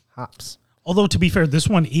hops. Although to be fair, this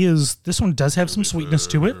one does have some sweetness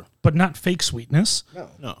to it, but not fake sweetness.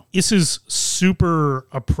 No. This is super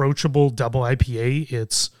approachable double IPA.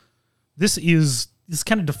 This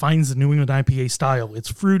kind of defines the New England IPA style. It's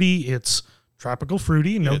fruity, it's tropical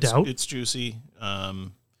fruity, no doubt. It's juicy.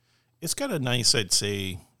 It's got a nice, I'd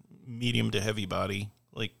say, medium to heavy body.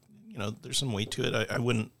 Like, there's some weight to it. I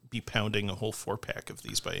wouldn't be pounding a whole 4-pack of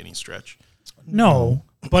these by any stretch. No,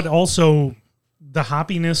 but also the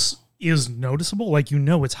hoppiness is noticeable. Like,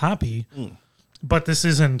 it's hoppy, but this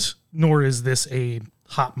isn't, nor is this a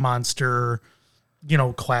hop monster,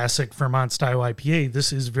 classic Vermont style IPA.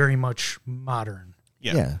 This is very much modern.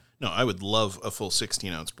 Yeah. No, I would love a full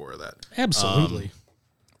 16-ounce pour of that. Absolutely.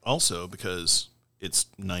 Also, because it's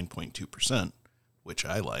 9.2%, which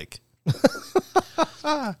I like.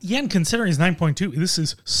 Yeah, and considering it's 9.2, this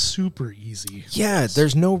is super easy. Yeah,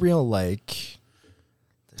 there's no real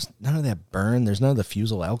there's none of that burn. There's none of the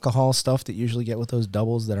fusel alcohol stuff that you usually get with those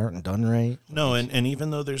doubles that aren't done right. No, and even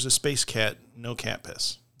though there's a space cat, no cat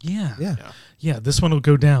piss. Yeah. Yeah. Yeah, this one will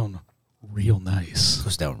go down real nice.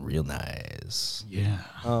 Goes down real nice. Yeah.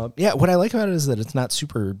 Yeah, what I like about it is that it's not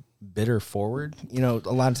super bitter forward. A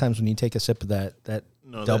lot of times when you take a sip of that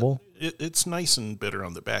No, double. It's nice and bitter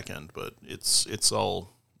on the back end, but it's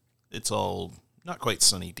all not quite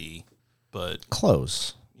Sunny D, but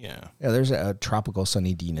Close. yeah. Yeah, there's a tropical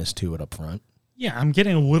sunny D-ness to it up front. Yeah, I'm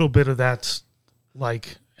getting a little bit of that,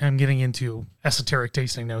 I'm getting into esoteric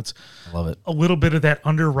tasting notes. I love it. A little bit of that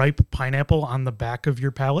underripe pineapple on the back of your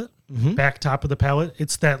palate, back top of the palate.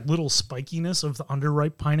 It's that little spikiness of the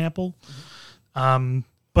underripe pineapple.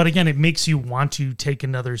 But again, it makes you want to take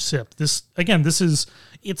another sip. It's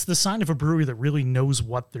the sign of a brewery that really knows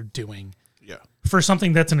what they're doing. Yeah. For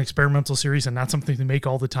something that's an experimental series and not something they make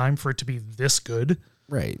all the time, for it to be this good.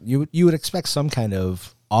 Right. You would expect some kind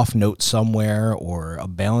of off note somewhere or a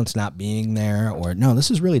balance not being there, or no, this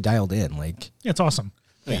is really dialed in. Yeah, it's awesome.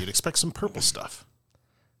 No, you'd expect some purple stuff.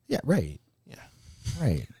 Yeah, right. Yeah.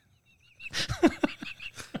 Right.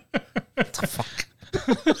 What the fuck?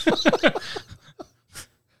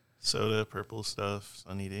 Soda, purple stuff,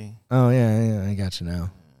 Sunny D. Oh yeah, I got you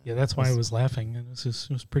now. Yeah, that's why I was laughing. And it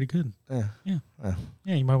was pretty good. Yeah. Yeah.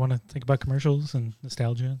 Yeah, you might want to think about commercials and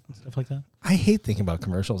nostalgia and stuff like that. I hate thinking about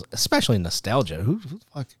commercials, especially nostalgia. Who the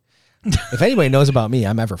fuck? If anybody knows about me,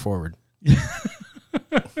 I'm ever forward.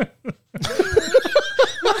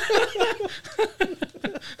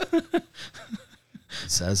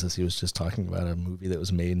 Says as he was just talking about a movie that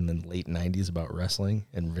was made in the late 90s about wrestling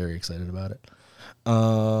and very excited about it.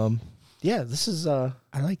 Yeah, this is I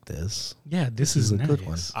like this. Yeah, this is a nice. good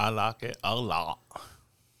one. I like it a lot.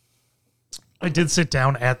 I did sit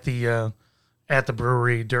down at the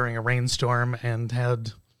brewery during a rainstorm and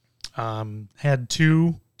had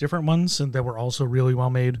two different ones and that were also really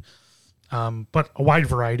well made, but a wide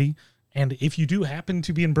variety. And if you do happen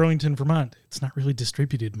to be in Burlington, Vermont, it's not really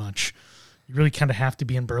distributed much. You really kind of have to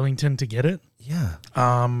be in Burlington to get it. Yeah.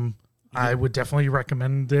 I would definitely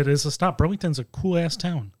recommend it as a stop. Burlington's a cool ass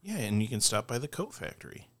town. Yeah, and you can stop by the Coat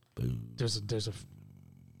Factory. There's a.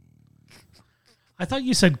 I thought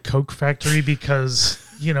you said Coke Factory because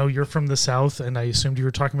you're from the South, and I assumed you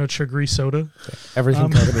were talking about sugary soda. Everything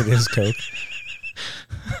covered in is Coke.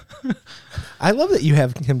 I love that you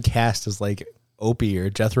have him cast as like Opie or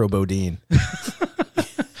Jethro Bodine.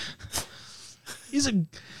 He's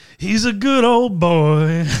a good old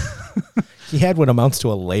boy. He had what amounts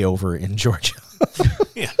to a layover in Georgia.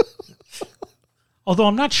 Yeah. Although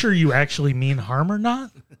I'm not sure you actually mean harm or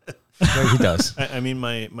not. No, he does. I mean,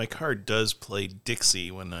 my car does play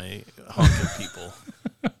Dixie when I honk at people.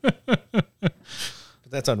 But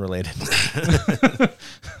that's unrelated.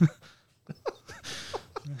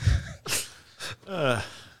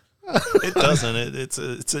 It doesn't. It's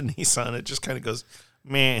a Nissan. It just kind of goes,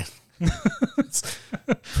 man. I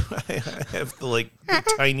have the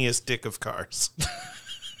tiniest dick of cars.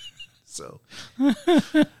 So.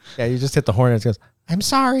 Yeah, you just hit the horn and it goes, I'm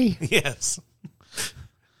sorry. Yes.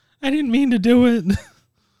 I didn't mean to do it.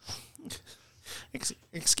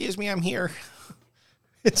 Excuse me, I'm here.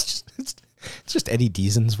 It's just Eddie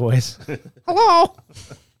Deazen's voice. Hello.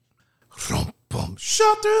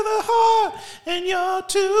 Shot through the heart, and you're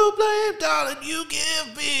to blame, darling. You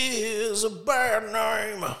give beers a bad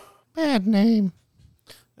name. Bad name.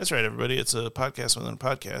 That's right, everybody. It's a podcast within a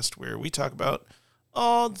podcast where we talk about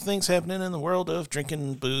all the things happening in the world of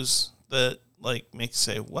drinking booze that make you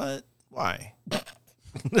say, what? Why?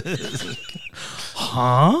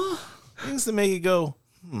 Huh? Things that make you go,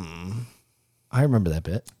 I remember that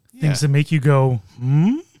bit. yeah. Things that make you go,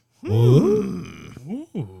 hmm? Ooh.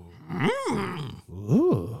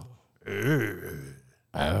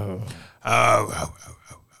 Oh.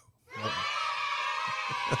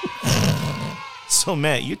 So,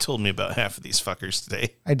 Matt, you told me about half of these fuckers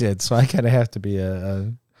today. I did, so I kind of have to be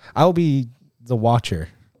I'll be the watcher,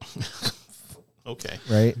 Okay.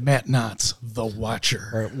 right? Matt Knotts, the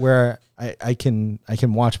Watcher. Where I can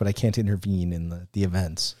watch, but I can't intervene in the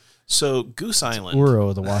events. So, Goose Island.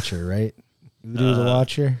 Uro, the watcher, right? Uru, the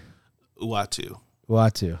watcher. Uatu.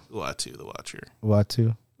 Uatu. Uatu, the watcher.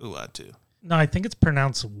 Uatu. Uatu. No, I think it's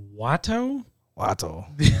pronounced Watto. Watto.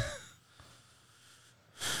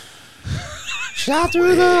 Shot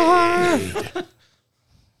through the heart.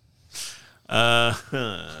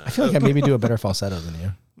 I feel like I maybe do a better falsetto than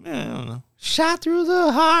you. I don't know. Shot through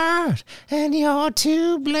the heart, and you're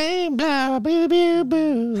to blame. Blah, boo, boo,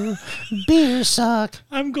 boo. Beer suck.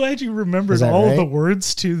 I'm glad you remembered Is that all right? the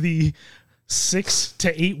words to the 6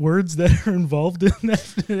 to 8 words that are involved in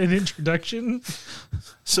that an introduction.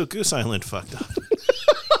 So, Goose Island fucked up.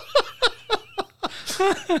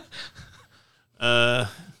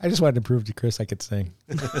 I just wanted to prove to Chris I could sing.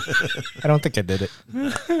 I don't think I did it.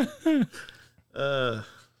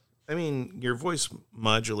 I mean, your voice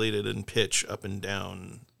modulated in pitch up and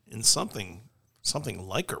down in something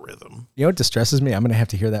like a rhythm. You know what distresses me? I'm going to have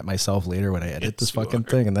to hear that myself later when I edit this Yes, you fucking are.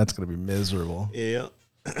 thing, and that's going to be miserable. Yeah.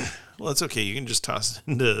 Well, it's okay. You can just toss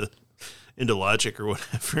it into Logic or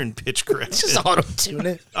whatever and pitch correct. Just auto-tune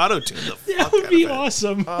it. Auto-tune the fuck That would out be of it.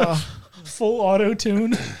 awesome. Full auto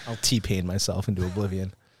tune. I'll T-pain myself into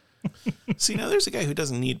oblivion. See, now there's a guy who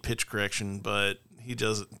doesn't need pitch correction, but he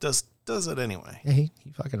does it anyway. Yeah, he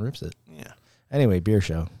fucking rips it. Yeah. Anyway, beer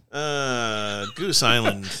show. Goose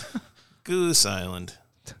Island. Goose Island.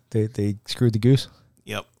 They screwed the goose.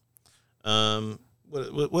 Yep.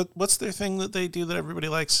 What's their thing that they do that everybody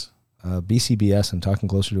likes? BCBS and talking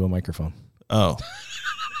closer to a microphone. Oh.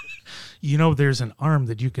 There's an arm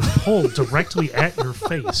that you can pull directly at your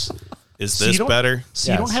face. Is So you this don't- better?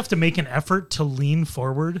 So you don't have to make an effort to lean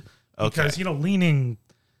forward because, Okay. Leaning,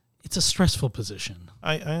 it's a stressful position.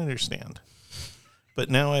 I understand. But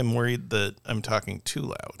now I'm worried that I'm talking too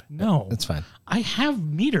loud. No. That's fine. I have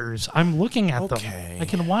meters. I'm looking at Okay. them. I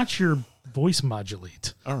can watch your voice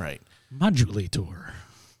modulate. All right. Modulator.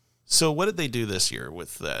 So what did they do this year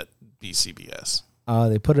with that BCBS?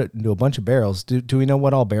 They put it into a bunch of barrels. Do we know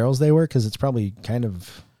what all barrels they were? Because it's probably kind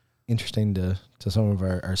of interesting to some of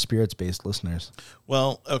our spirits-based listeners.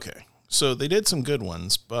 Well, okay. So they did some good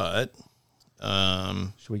ones, but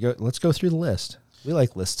Should we go? Let's go through the list. We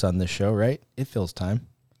like lists on this show, right? It fills time.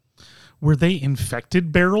 Were they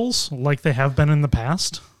infected barrels like they have been in the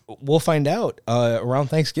past? We'll find out around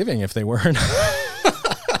Thanksgiving if they weren't.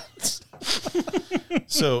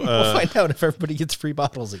 So We'll find out if everybody gets free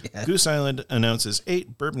bottles again. Goose Island announces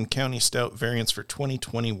 8 Bourbon County Stout variants for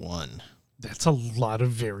 2021. That's a lot of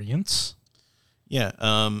variants. Yeah,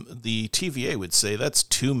 the TVA would say that's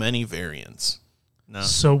too many variants. No.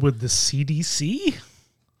 So would the CDC?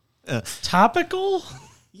 Topical?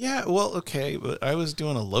 Yeah, well, okay, but I was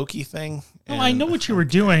doing a Loki thing. No, I know what you were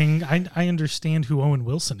doing. I understand who Owen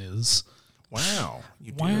Wilson is. Wow.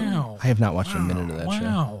 You do? Wow. I have not watched a minute of that show.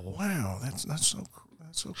 Wow. Wow, that's so cool.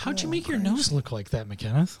 How'd you make your nose look like that,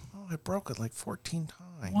 McKenneth? Oh, I broke it like 14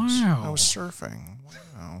 times. Wow. I was surfing.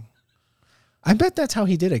 Wow. I bet that's how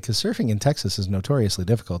he did it, because surfing in Texas is notoriously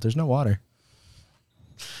difficult. There's no water.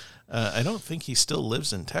 I don't think he still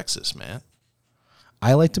lives in Texas, Matt.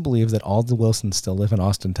 I like to believe that all the Wilsons still live in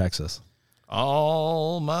Austin, Texas.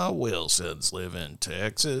 All my Wilsons live in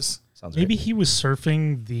Texas. Sounds Maybe right. he was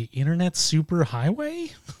surfing the internet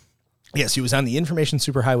superhighway? Yes, he was on the information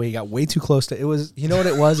superhighway. He got way too close to it. Was, you know what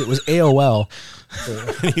it was? It was AOL.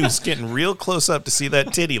 He was getting real close up to see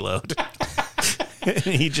that titty load.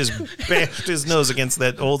 He just bashed his nose against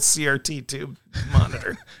that old CRT tube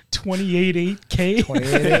monitor. 28.8K?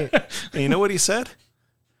 28.8. And you know what he said?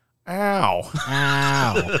 Ow.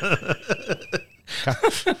 Ow.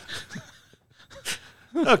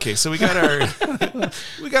 Okay, so we got our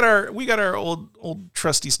old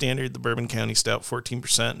trusty standard, the Bourbon County Stout,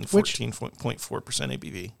 14% and 14.4%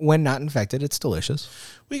 ABV. When not infected, it's delicious.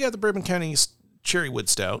 We got the Bourbon County Cherrywood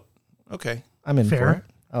Stout. Okay. I'm in Fair. for it.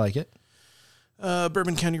 I like it.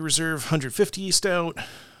 Bourbon County Reserve 150 Stout.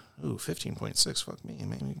 Ooh, 15.6. Fuck me.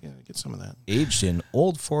 Maybe we gotta get some of that. Aged in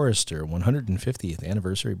Old Forester 150th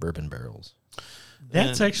anniversary bourbon barrels.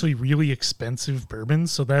 That's actually really expensive bourbon,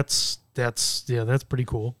 so that's pretty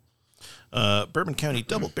cool. Bourbon County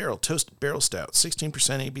Double Barrel Toasted Barrel Stout, 16%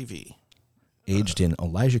 ABV. Aged in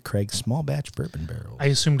Elijah Craig small batch bourbon barrels. I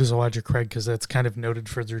assumed it was Elijah Craig because that's kind of noted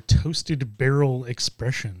for their toasted barrel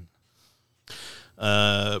expression.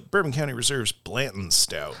 Bourbon County Reserve's Blanton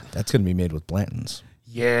Stout. That's going to be made with Blanton's.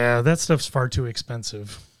 Yeah, that stuff's far too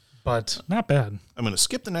expensive, but not bad. I'm going to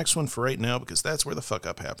skip the next one for right now because that's where the fuck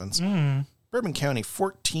up happens. Bourbon County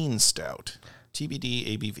 14 Stout,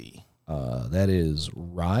 TBD ABV. That is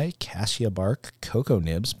rye, cassia bark, cocoa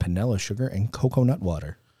nibs, panela sugar, and coconut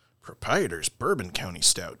water. Proprietor's Bourbon County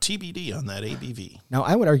Stout, TBD on that ABV. Now,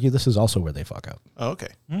 I would argue this is also where they fuck up. Oh, okay.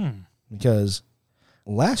 Because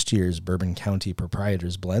last year's Bourbon County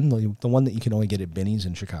Proprietor's Blend, the one that you can only get at Binny's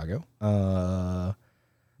in Chicago,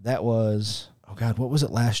 that was, oh God, what was it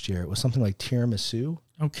last year? It was something like tiramisu.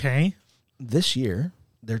 Okay. This year,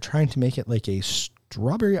 they're trying to make it like a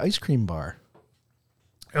strawberry ice cream bar.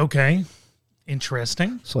 Okay.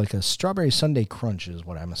 Interesting. So like a strawberry sundae crunch is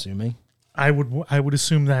what I'm assuming. I would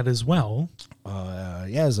assume that as well. Yeah,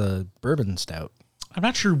 as a bourbon stout. I'm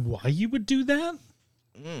not sure why you would do that,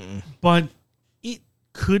 but it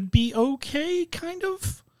could be okay, kind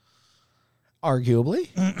of. Arguably.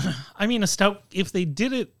 I mean, a stout, if they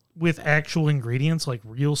did it with actual ingredients like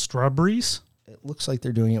real strawberries. It looks like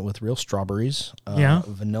they're doing it with real strawberries,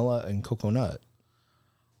 vanilla, and coconut.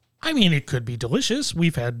 I mean, it could be delicious.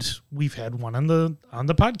 We've had one on the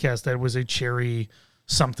podcast that was a cherry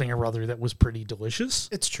something or other that was pretty delicious.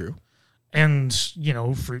 It's true. And,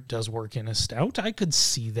 fruit does work in a stout. I could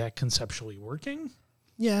see that conceptually working.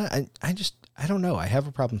 Yeah, I don't know. I have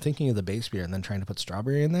a problem thinking of the base beer and then trying to put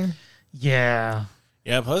strawberry in there. Yeah.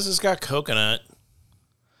 Yeah, plus it's got coconut.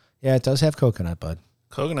 Yeah, it does have coconut, bud.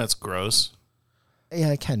 Coconut's gross.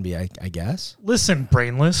 Yeah, it can be, I guess. Listen,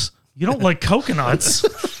 brainless, you don't like coconuts.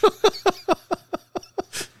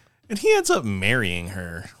 And he ends up marrying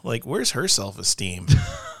her. Like, where's her self-esteem?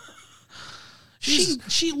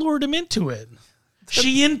 She lured him into it.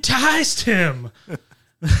 She enticed him.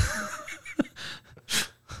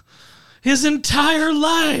 His entire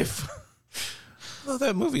life. Oh,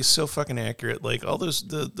 that movie's so fucking accurate. Like, all those,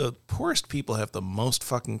 the poorest people have the most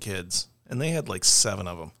fucking kids. And they had like 7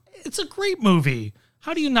 of them. It's a great movie.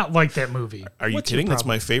 How do you not like that movie? Are you What's your kidding? That's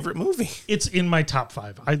problem? my favorite movie. It's in my top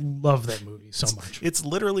 5. I love that movie so much. It's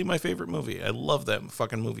literally my favorite movie. I love that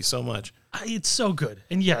fucking movie so much. It's so good.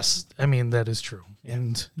 And yes, I mean, that is true.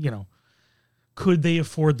 And, could they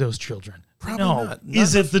afford those children? Probably no. not.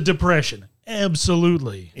 Is it the Depression?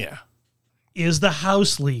 Absolutely. Yeah. Is the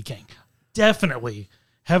house leaking? Definitely.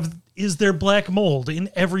 Is there black mold in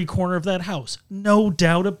every corner of that house? No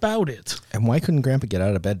doubt about it. And why couldn't Grandpa get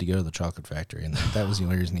out of bed to go to the chocolate factory? And that was the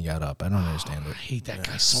only reason he got up. I don't understand I it. hate that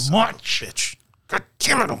guy so much. Bitch. God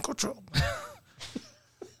damn it, Uncle Joe.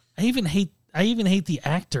 I even hate the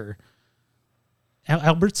actor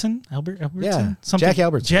Albertson? Yeah, Something. Jack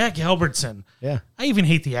Albertson. Jack Albertson. Yeah. I even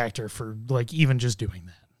hate the actor for like even just doing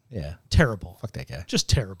that. Yeah. Terrible. Fuck that guy. Just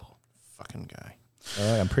terrible. Fucking guy.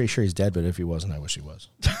 I'm pretty sure he's dead, but if he wasn't, I wish he was.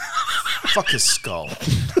 Fuck his skull.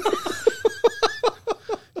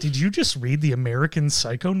 Did you just read the American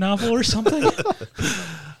Psycho novel or something?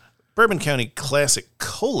 Bourbon County Classic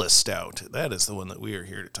Cola Stout. That is the one that we are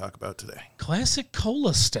here to talk about today. Classic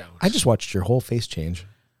Cola Stout. I just watched your whole face change.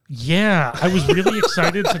 Yeah, I was really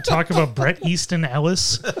excited to talk about Bret Easton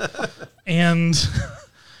Ellis and,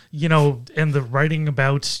 and the writing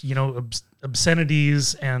about,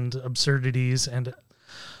 obscenities and absurdities and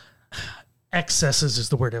excesses is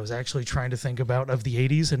the word I was actually trying to think about of the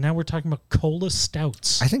 80s. And now we're talking about cola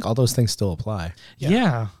stouts. I think all those things still apply.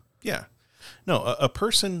 Yeah. Yeah. No, a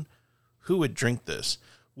person who would drink this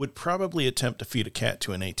would probably attempt to feed a cat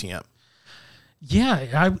to an ATM.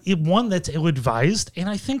 Yeah, one that's ill-advised, and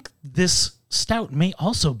I think this stout may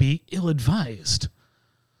also be ill-advised.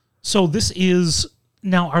 So this is...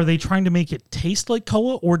 Now, are they trying to make it taste like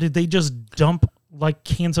cola, or did they just dump, like,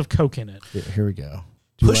 cans of Coke in it? Here we go.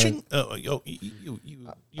 You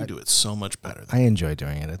do it so much better. I enjoy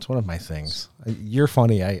doing it. It's one of my things. You're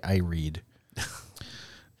funny. I read.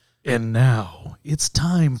 And now, it's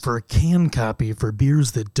time for a can copy for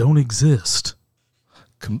beers that don't exist.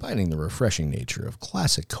 Combining the refreshing nature of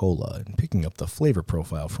classic cola and picking up the flavor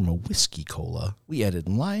profile from a whiskey cola, we added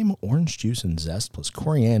lime, orange juice, and zest, plus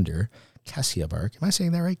coriander, cassia bark. Am I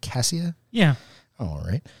saying that right? Cassia? Yeah. All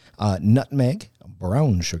right. Nutmeg,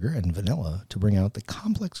 brown sugar, and vanilla to bring out the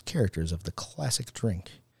complex characters of the classic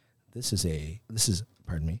drink. This is the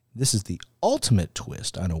ultimate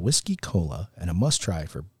twist on a whiskey cola and a must-try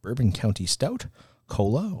for Bourbon County Stout,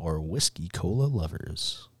 cola, or whiskey cola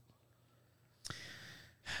lovers.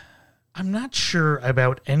 I'm not sure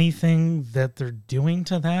about anything that they're doing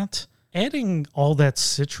to that. Adding all that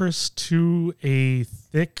citrus to a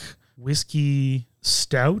thick whiskey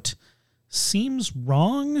stout seems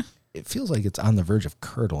wrong. It feels like it's on the verge of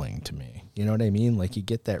curdling to me. You know what I mean? Like you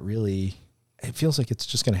get that really... It feels like it's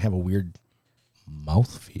just going to have a weird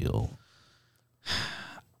mouthfeel.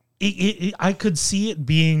 I could see it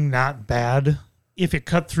being not bad if it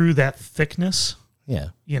cut through that thickness. Yeah.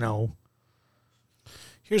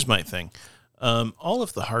 Here's my thing. All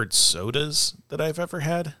of the hard sodas that I've ever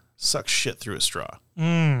had suck shit through a straw.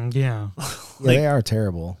 Yeah. They are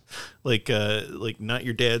terrible. Like not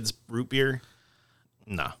your dad's root beer.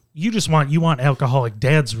 Nah. You want alcoholic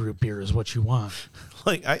dad's root beer is what you want.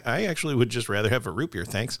 Like I actually would just rather have a root beer,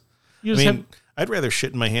 thanks. I'd I'd rather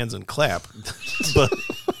shit in my hands and clap. But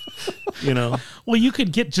Well, you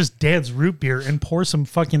could get just dad's root beer and pour some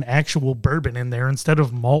fucking actual bourbon in there instead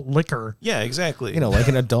of malt liquor. Yeah, exactly. Like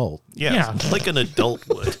an adult. Yeah. Like an adult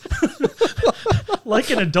would. Like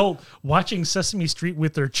an adult watching Sesame Street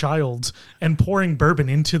with their child and pouring bourbon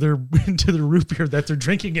into their root beer that they're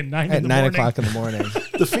drinking at 9 At 9 o'clock in the morning.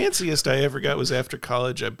 The fanciest I ever got was after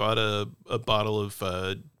college. I bought a bottle of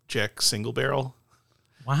Jack Single Barrel.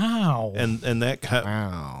 Wow. And that got...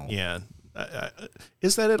 Wow. Yeah.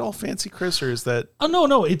 Is that at all fancy, Chris, or is that... Oh,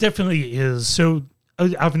 no, it definitely is. So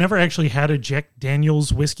I've never actually had a Jack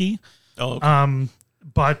Daniel's whiskey. Oh, okay.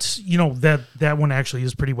 But, that one actually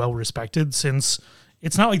is pretty well respected since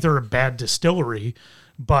it's not like they're a bad distillery,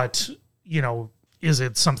 but, is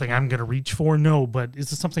it something I'm going to reach for? No, but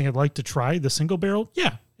is it something I'd like to try? The single barrel?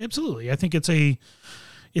 Yeah, absolutely. I think it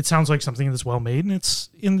sounds like something that's well made, and it's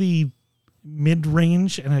in the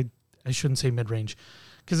mid-range, and I shouldn't say mid-range,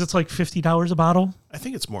 because it's like $50 a bottle. I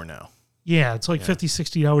think it's more now. Yeah, it's like $50,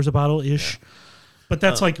 $60 a bottle-ish. Yeah. But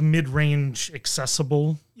that's like mid-range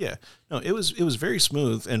accessible. Yeah. No, it was very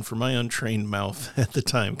smooth, and for my untrained mouth at the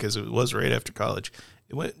time, because it was right after college,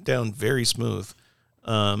 it went down very smooth.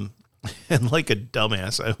 And like a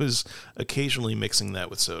dumbass, I was occasionally mixing that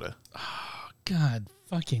with soda. Oh, God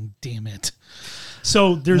fucking damn it.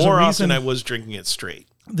 So there's more a reason often I was drinking it straight.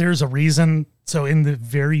 There's a reason. So in the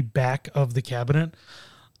very back of the cabinet,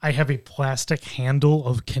 I have a plastic handle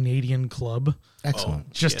of Canadian Club.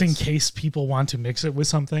 Excellent. Just in case people want to mix it with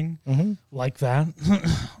something like that.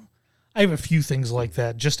 I have a few things like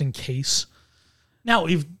that just in case. Now,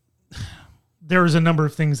 if there's a number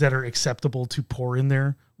of things that are acceptable to pour in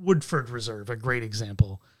there, Woodford Reserve, a great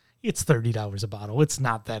example. It's $30 a bottle. It's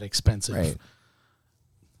not that expensive. Right.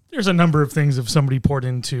 There's a number of things if somebody poured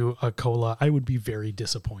into a cola, I would be very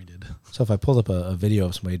disappointed. So if I pulled up a video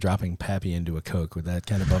of somebody dropping Pappy into a Coke, would that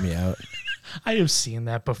kind of bum you out? I have seen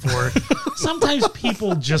that before. Sometimes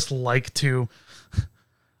people just like to...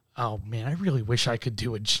 Oh, man, I really wish I could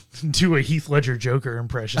do a Heath Ledger Joker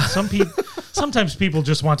impression. Sometimes people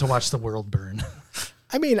just want to watch the world burn.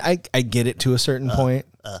 I mean, I get it to a certain point.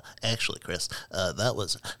 Actually, Chris, that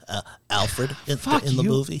was Alfred in the you.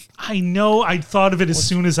 movie. I know. I thought of it as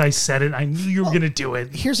soon as I said it. I knew you were going to do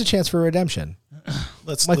it. Here's a chance for redemption.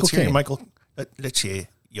 Let's Michael hear Caine. Michael. Let's hear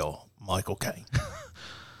your Michael Caine.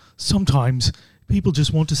 Sometimes people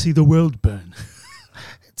just want to see the world burn.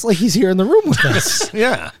 It's like he's here in the room with us.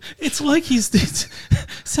 Yeah. It's like it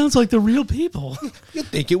sounds like the real people. You'd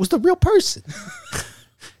think it was the real person.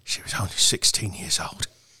 She was only 16 years old.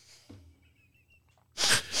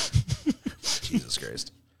 Jesus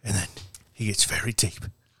Christ. And then he gets very deep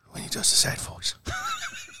when he does the sad voice.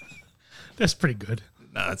 That's pretty good.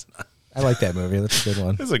 No, it's not. I like that movie. That's a good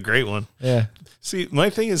one. That's a great one. Yeah. See, my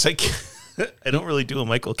thing is I don't really do a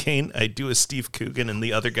Michael Caine. I do a Steve Coogan and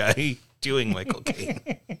the other guy doing Michael Caine.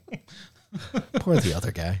 Poor the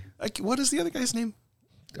other guy. What is the other guy's name?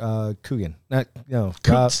 Coogan.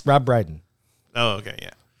 Rob Brydon. Oh, okay,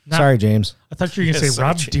 yeah. Sorry, James. I thought you were going to say sorry,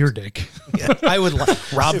 Rob James. Deerdick. I would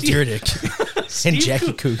like Rob Dyrdek and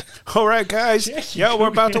Jackie Coogan. All right, guys. Yeah, we're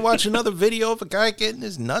about to watch another video of a guy getting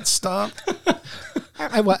his nuts stomped.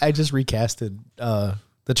 I just recasted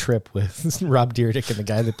The Trip with Rob Dyrdek and the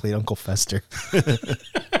guy that played Uncle Fester.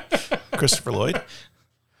 Christopher Lloyd.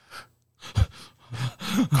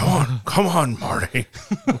 Come on, Marty.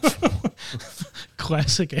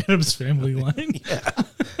 Classic Addams Family line.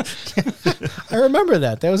 I remember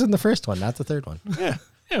that. That was in the first one, not the third one. Yeah.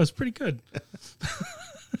 Yeah, it was pretty good.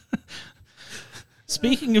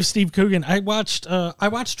 Speaking of Steve Coogan, I watched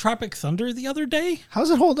Tropic Thunder the other day. How's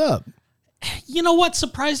it hold up? You know what?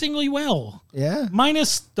 Surprisingly well. Yeah.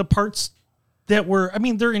 Minus the parts that were, I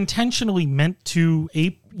mean, they're intentionally meant to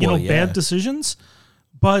ape, Yeah. bad decisions,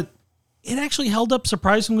 but it actually held up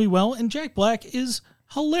surprisingly well, and Jack Black is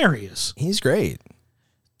hilarious. He's great.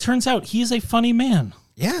 Turns out he's a funny man.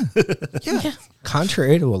 Yeah. Yeah.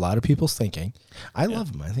 Contrary to a lot of people's thinking. I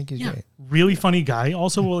love him. I think he's great. Really funny guy.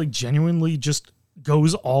 Also, like, genuinely just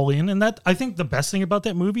goes all in. And that, I think the best thing about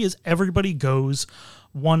that movie is everybody goes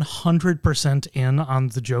 100% in on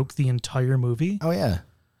the joke the entire movie. Oh, yeah.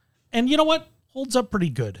 And you know what? Holds up pretty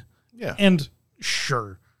good. Yeah. And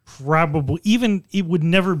sure, probably, even it would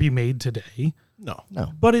never be made today, No.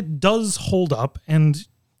 but it does hold up. And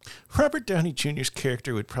Robert Downey Jr.'s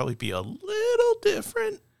character would probably be a little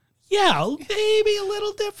different. yeah, maybe a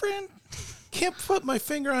little different. Can't put my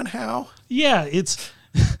finger on how. Yeah, it's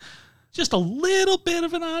just a little bit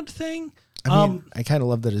of an odd thing. I mean, I kind of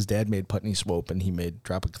love that his dad made Putney Swope and he made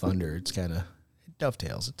Tropic Thunder. It's kind of, it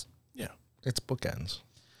dovetails. It's bookends.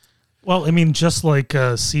 Well, I mean, just like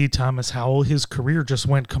C. Thomas Howell, his career just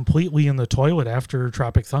went completely in the toilet after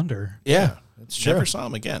Tropic Thunder. Yeah. It's true. Never saw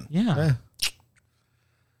him again. Yeah.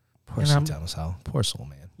 Poor C. Thomas Howell. Poor soul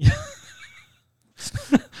man.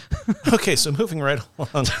 Okay, so moving right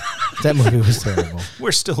along. That movie was terrible.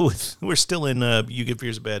 We're still in You Give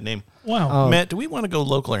Fears a Bad Name. Wow. Matt, do we want to go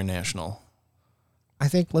local or national? I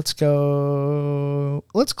think let's close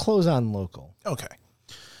on local. Okay.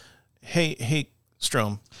 Hey,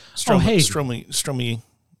 Strom. Oh, hey.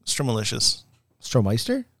 Stromalicious.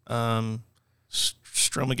 Stromeister?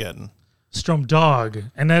 Stromageddon. Strom Dog.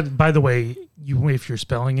 And that, by the way, if you're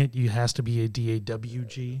spelling it, you has to be a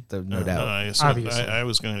D-A-W-G. No doubt. Obviously. I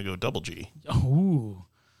was going to go double G. Ooh.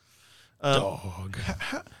 Dog.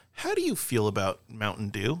 How do you feel about Mountain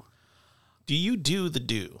Dew? Do you do the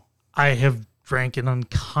dew? I have drank an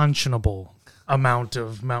unconscionable amount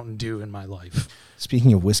of Mountain Dew in my life.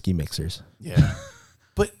 Speaking of whiskey mixers. Yeah.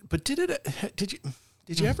 but did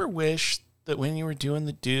you ever wish that when you were doing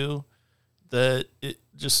the dew that it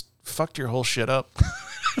just fucked your whole shit up?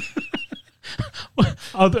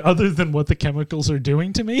 Other than what the chemicals are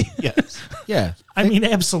doing to me? Yes. Yeah. I mean,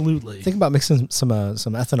 absolutely. Think about mixing some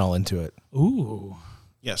ethanol into it. Ooh.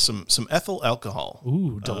 Yeah, some ethyl alcohol.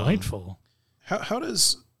 Ooh, delightful. How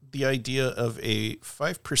does the idea of a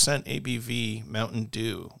 5% ABV Mountain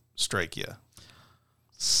Dew strike you?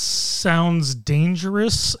 Sounds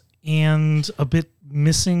dangerous and a bit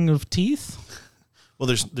missing of teeth. Well,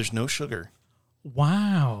 there's no sugar.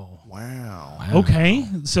 Wow. Okay.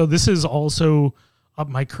 So this is also up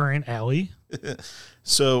my current alley.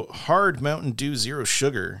 So hard Mountain Dew Zero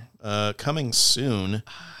Sugar coming soon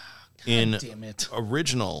in damn it.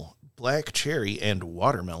 original black cherry and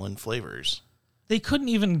watermelon flavors. They couldn't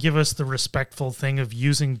even give us the respectful thing of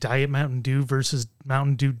using Diet Mountain Dew versus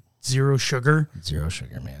Mountain Dew Zero Sugar. Zero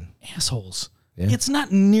sugar, man. Assholes. Yeah. It's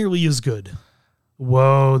not nearly as good.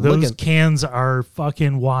 Whoa, those cans are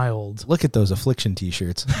fucking wild. Look at those Affliction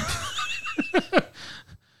t-shirts.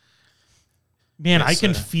 Man, Yes,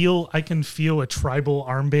 I can feel a tribal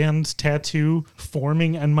armband tattoo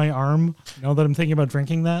forming on my arm now that I'm thinking about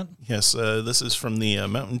drinking that. Yes, this is from the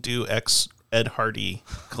Mountain Dew X Ed Hardy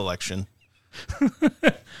collection.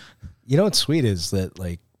 You know what's sweet is that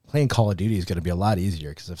like playing Call of Duty is going to be a lot easier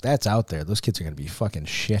because if that's out there, those kids are going to be fucking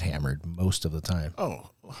shit hammered most of the time. Oh,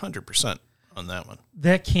 100% on that one.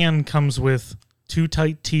 That can comes with too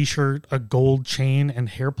tight t-shirt, a gold chain, and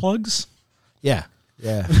hair plugs. Yeah.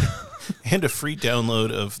 Yeah. And a free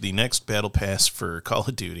download of the next battle pass for Call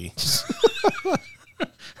of Duty.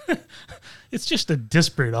 It's just a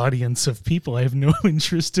disparate audience of people I have no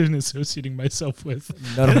interest in associating myself with.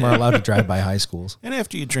 None of them are allowed to drive by high schools. And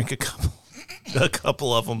after you drink a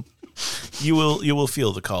couple of them, you will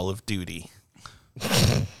feel the Call of Duty.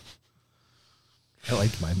 I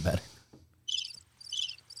liked mine better.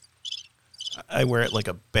 I wear it like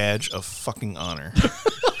a badge of fucking honor.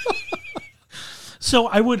 So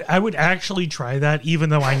I would actually try that, even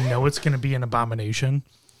though I know it's going to be an abomination.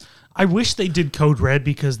 I wish they did Code Red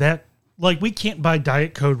because that, like, we can't buy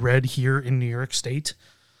Diet Code Red here in New York State,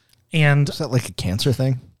 and Is that like a cancer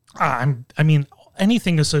thing? I mean,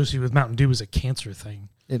 anything associated with Mountain Dew is a cancer thing.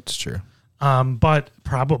 It's true. But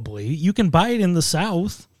probably you can buy it in the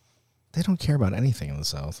South. They don't care about anything in the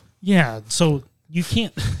South. Yeah, so you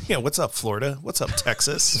can't. Yeah, what's up, Florida? What's up,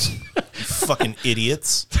 Texas? You fucking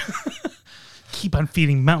idiots. Keep on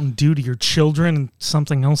feeding Mountain Dew to your children and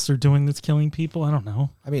something else they're doing that's killing people. I don't know.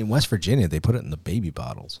 I mean, West Virginia, they put it in the baby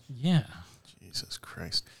bottles. Yeah. Jesus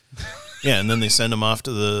Christ. Yeah, and then they send them off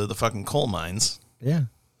to the fucking coal mines. Yeah.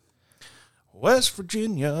 West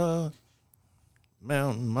Virginia,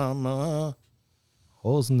 Mountain Mama.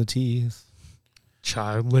 Holes in the teeth.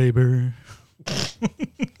 Child labor.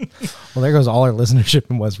 Well, there goes all our listenership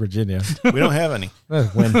in West Virginia. We don't have any.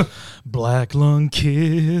 When Black lung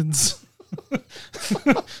kids.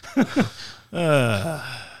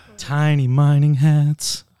 Tiny mining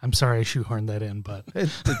hats. I'm sorry I shoehorned that in, but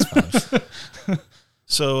it's fine.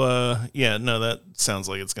 So, yeah, no, that sounds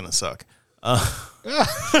like it's going to suck.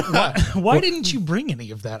 why didn't you bring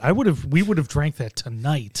any of that? We would have drank that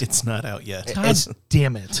tonight. It's not out yet. God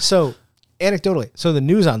damn it. So, anecdotally, the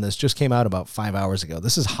news on this just came out about 5 hours ago.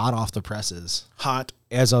 This is hot off the presses. Hot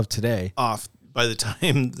As of today. off. By the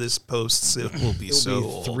time this posts, it will be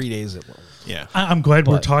old. 3 days at Yeah. I'm glad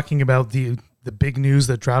we're talking about the big news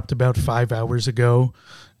that dropped about 5 hours ago.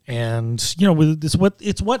 And, you know, it's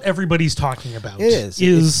what everybody's talking about. It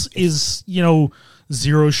is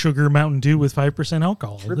zero sugar Mountain Dew with 5%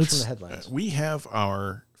 alcohol. Ripped from the headlines. We have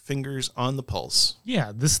our fingers on the pulse.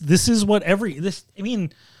 Yeah, this is what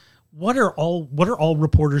what are all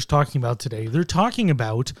reporters talking about today? They're talking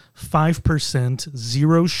about 5%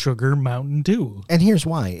 zero sugar Mountain Dew. And here's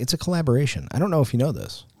why. It's a collaboration. I don't know if you know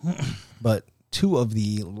this, but two of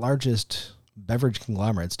the largest beverage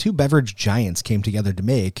conglomerates, two beverage giants came together to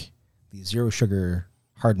make the zero sugar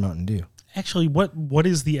hard Mountain Dew. Actually, what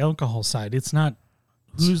is the alcohol side? It's not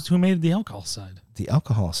who made the alcohol side? The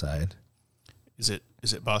alcohol side. Is it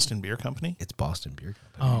Boston Beer Company? It's Boston Beer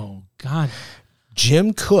Company. Oh, God.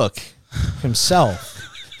 Jim Cook himself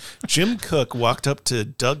Jim Cook walked up to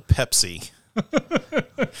Doug Pepsi.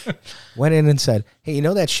 went in and said, hey, you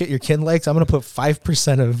know that shit your kid likes? I'm going to put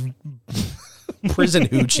 5% of prison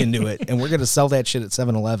hooch into it, and we're going to sell that shit at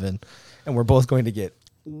 7-Eleven, and we're both going to get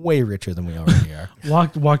way richer than we already are.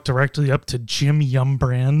 Walked directly up to Jim Yum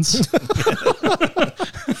Brands.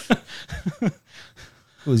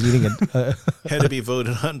 Who was eating Had to be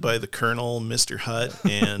voted on by the Colonel, Mr. Hutt,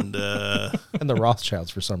 and and the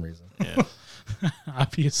Rothschilds for some reason. yeah,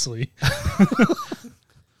 Obviously.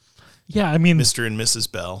 Yeah, I mean, Mr. and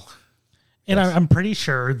Mrs. Bell. and I'm pretty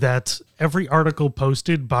sure that every article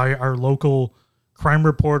posted by our local crime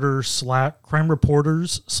reporters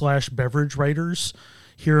 / beverage writers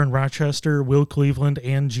here in Rochester, Will Cleveland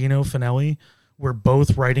and Gino Finelli, were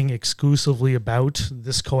both writing exclusively about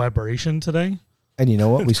this collaboration today. And you know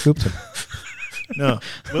what? We scooped him. No,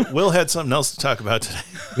 Will had something else to talk about today.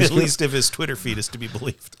 At least if his Twitter feed is to be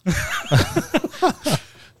believed.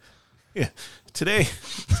 Yeah, today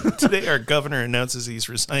our governor announces he's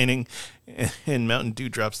resigning, and Mountain Dew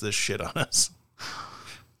drops this shit on us.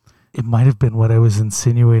 It might have been what I was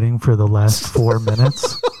insinuating for the last 4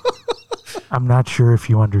 minutes. I'm not sure if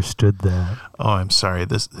you understood that. Oh, I'm sorry.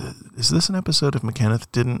 Is this an episode of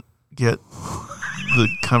McKenneth didn't get the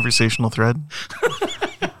conversational thread?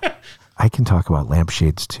 I can talk about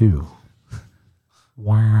lampshades too.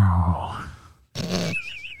 Wow.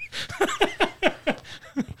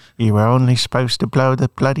 You were only supposed to blow the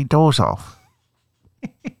bloody doors off.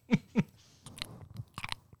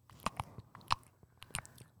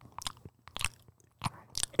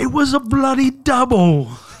 It It was a bloody double.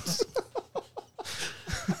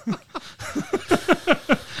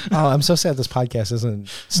 Oh, I'm so sad this podcast isn't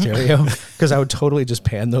stereo because I would totally just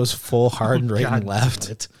pan those full hard right and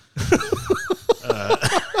left.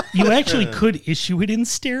 You actually could issue it in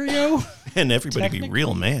stereo. And everybody be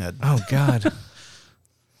real mad. Oh, God.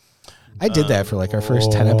 I did that for like our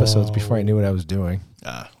first 10 episodes before I knew what I was doing.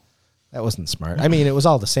 That wasn't smart. I mean, it was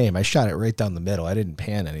all the same. I shot it right down the middle. I didn't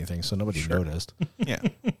pan anything, so nobody noticed. Yeah.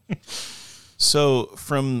 So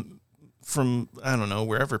from I don't know,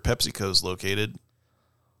 wherever PepsiCo's located,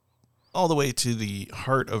 all the way to the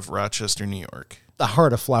heart of Rochester, New York. The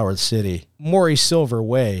heart of Flower City. Maury Silver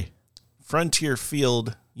Way. Frontier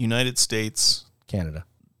Field, United States. Canada.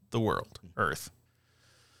 The world. Earth.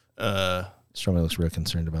 Stromi looks real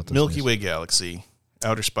concerned about this. Milky Way galaxy.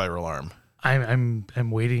 Outer spiral arm.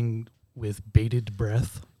 I'm waiting with bated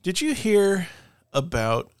breath. Did you hear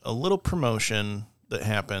about a little promotion that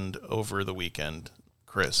happened over the weekend,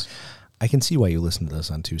 Chris? I can see why you listen to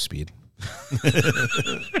this on 2-speed.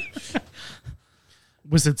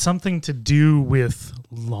 Was it something to do with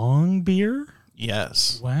long beer?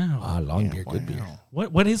 Yes. Wow. Long beer, good beer.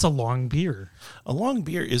 What is a long beer? A long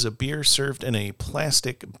beer is a beer served in a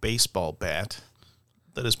plastic baseball bat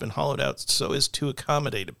that has been hollowed out so as to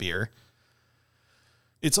accommodate a beer.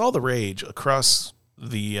 It's all the rage across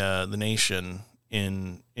the nation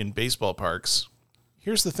in baseball parks.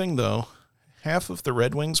 Here's the thing, though. Half of the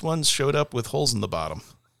Red Wings ones showed up with holes in the bottom.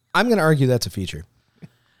 I'm going to argue that's a feature.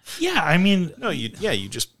 Yeah, I mean... No, you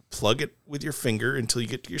just plug it with your finger until you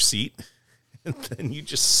get to your seat, and then you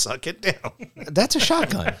just suck it down. That's a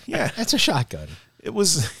shotgun. Yeah. That's a shotgun. It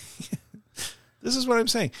was... This is what I'm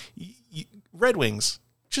saying. Red Wings,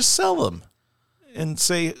 just sell them and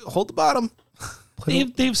say, hold the bottom. They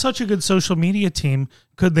have such a good social media team.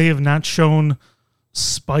 Could they have not shown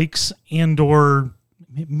Spikes and or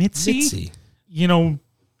Mitzi? You know,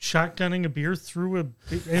 shotgunning a beer through a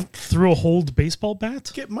holed baseball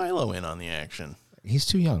bat? Get Milo in on the action. He's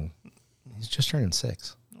too young. He's just turning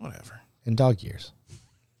 6. Whatever. In dog years.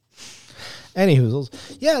 Anywho,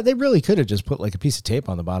 yeah, they really could have just put like a piece of tape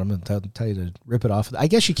on the bottom and tell you to rip it off. I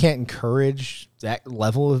guess you can't encourage that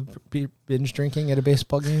level of binge drinking at a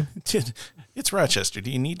baseball game. It's Rochester.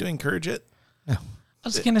 Do you need to encourage it? No. I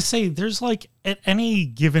was going to say, there's like at any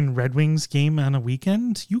given Red Wings game on a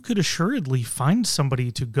weekend, you could assuredly find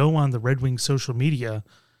somebody to go on the Red Wings social media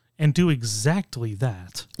and do exactly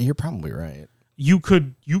that. You're probably right. You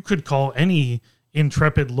could call any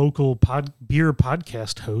intrepid local beer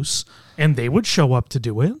podcast hosts, and they would show up to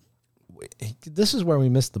do it. This is where we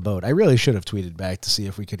missed the boat. I really should have tweeted back to see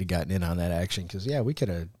if we could have gotten in on that action, because, yeah, we could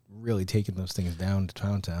have really taken those things down to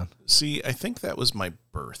Town. See, I think that was my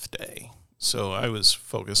birthday, so I was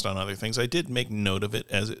focused on other things. I did make note of it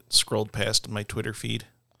as it scrolled past my Twitter feed.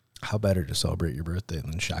 How better to celebrate your birthday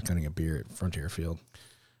than shotgunning a beer at Frontier Field?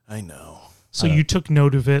 I know. So you took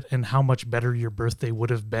note of it and how much better your birthday would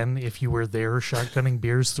have been if you were there shotgunning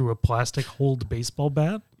beers through a plastic holed baseball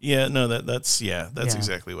bat? Yeah, no, that's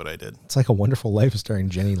exactly what I did. It's like A Wonderful Life starring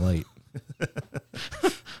Jenny Light.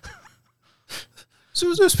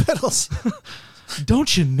 Zuzu's pedals.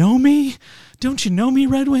 Don't you know me? Don't you know me,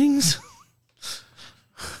 Red Wings?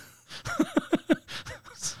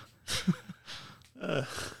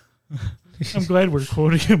 I'm glad we're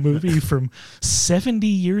quoting a movie from 70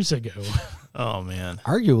 years ago. Oh, man.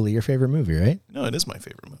 Arguably your favorite movie, right? No, it is my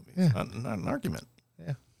favorite movie. Yeah. Not an argument.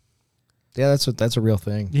 Yeah, that's a real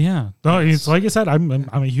thing. Yeah. No, it's like I said, I'm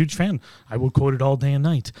a huge fan. I will quote it all day and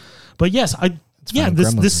night. But yes,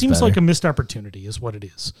 this seems better. like a missed opportunity is what it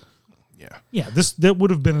is. Yeah. Yeah, that would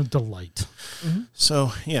have been a delight. Mm-hmm.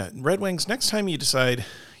 So, yeah, Red Wings, next time you decide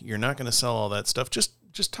you're not going to sell all that stuff, just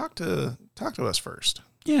talk to us first.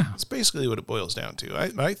 Yeah. That's basically what it boils down to.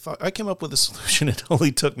 I thought I came up with a solution. It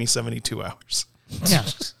only took me 72 hours. Yeah.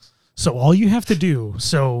 So all you have to do,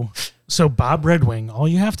 so Bob Red Wing, all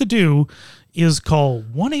you have to do is call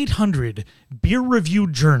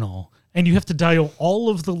 1-800-BEER-REVIEW-JOURNAL, and you have to dial all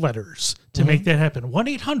of the letters to make that happen.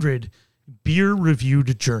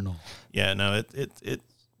 1-800-BEER-REVIEWED-JOURNAL. Yeah, no, it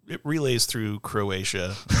relays through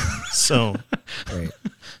Croatia. So Right.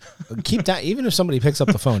 Even if somebody picks up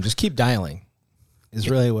the phone, just keep dialing. Is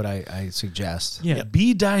really what I suggest. Yeah,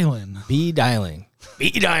 be dialing. Be dialing. Be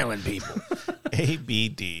dialing, people.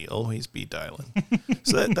 ABD, always be dialing.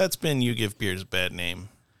 So that's been You Give Beers a Bad Name.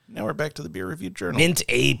 Now we're back to the Beer Review Journal. Mint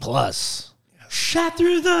A+. Shot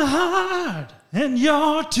through the heart, and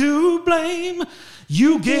you're to blame.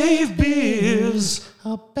 You gave beers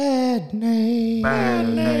A bad name. bad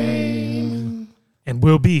name. And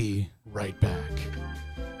we'll be right back.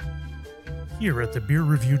 Here at the Beer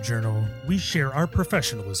Review Journal, we share our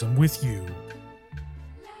professionalism with you.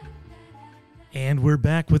 And we're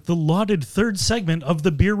back with the lauded third segment of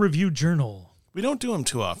the Beer Review Journal. We don't do them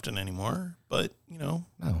too often anymore, but,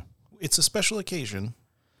 it's a special occasion.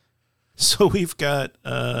 So we've got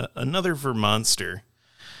another Vermonster.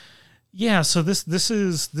 Yeah, so this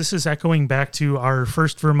is echoing back to our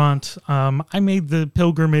first Vermont. I made the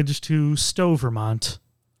pilgrimage to Stowe, Vermont.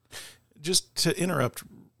 Just to interrupt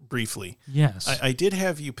briefly. Yes. I did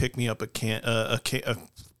have you pick me up a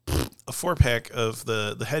 4-pack of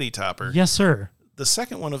the Heady Topper. Yes, sir. The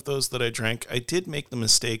second one of those that I drank, I did make the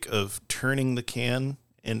mistake of turning the can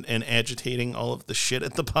and agitating all of the shit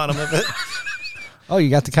at the bottom of it. Oh, you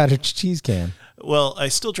got the cottage cheese can. Well, I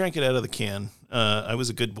still drank it out of the can. I was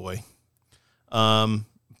a good boy.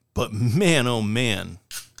 But man, oh man,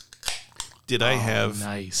 did I have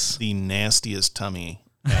the nastiest tummy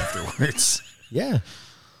afterwards. Yeah.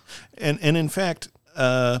 And in fact,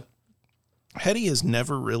 Heady has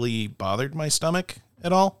never really bothered my stomach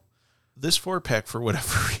at all. This 4-pack, for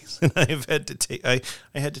whatever reason, I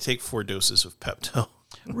had to take 4 doses of Pepto.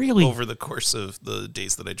 Really? Over the course of the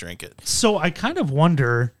days that I drank it. So I kind of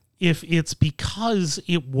wonder if it's because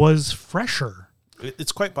it was fresher.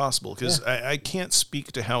 It's quite possible, because I can't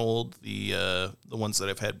speak to how old the ones that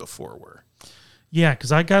I've had before were. Yeah,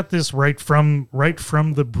 because I got this right from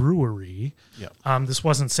the brewery. Yeah. This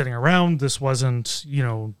wasn't sitting around. This wasn't,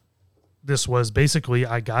 this was basically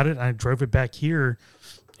I got it. I drove it back here,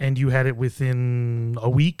 and you had it within a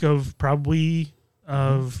week of probably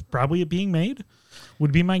it being made.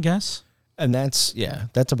 Would be my guess. And that's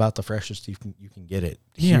about the freshest you can get it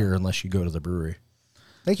here, unless you go to the brewery.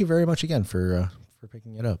 Thank you very much again for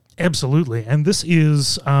picking it up. Absolutely. And this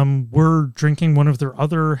is, we're drinking one of their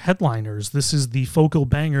other headliners. This is the Focal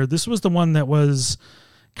Banger. This was the one that was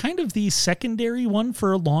kind of the secondary one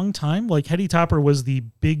for a long time. Like Heady Topper was the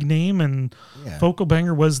big name, and Focal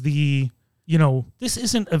Banger was the, this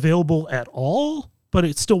isn't available at all, but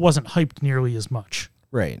it still wasn't hyped nearly as much.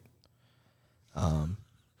 Right.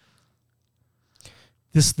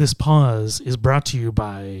 This pause is brought to you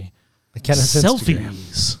by Selfies.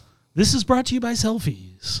 Instagram. This is brought to you by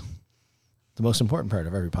Selfies. The most important part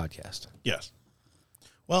of every podcast. Yes.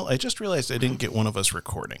 Well, I just realized I didn't get one of us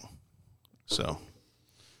recording. So.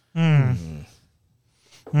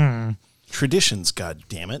 Traditions, God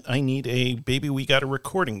damn it! I need a baby. We got a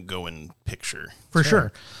recording going picture for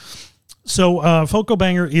sure. So, Focal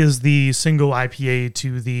Banger is the single IPA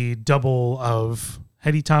to the double of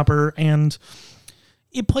Heady Topper, and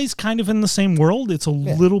it plays kind of in the same world. It's a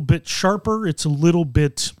little bit sharper. It's a little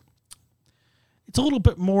bit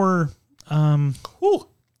more.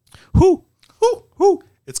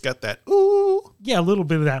 It's got that ooh. Yeah, a little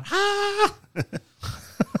bit of that.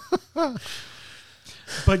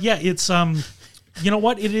 But yeah, it's you know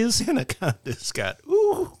what it is? Anaconda's got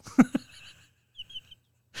ooh.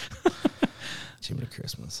 Jiminy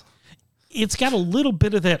Christmas. It's got a little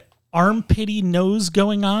bit of that armpity nose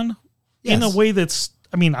going on in a way that's,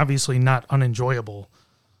 obviously not unenjoyable.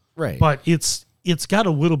 Right. But it's got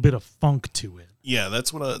a little bit of funk to it. Yeah,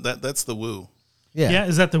 that's what that's the woo. Yeah,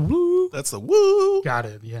 is that the woo? That's the woo. Got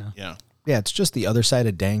it. Yeah. Yeah. Yeah, it's just the other side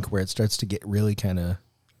of dank where it starts to get really kind of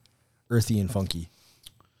earthy and funky.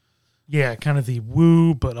 Yeah, kind of the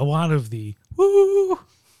woo, but a lot of the woo.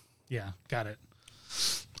 Yeah, got it.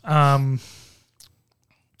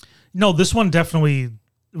 No, this one definitely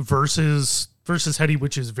versus Heady,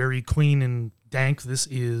 which is very clean and dank. This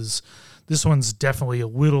one's definitely a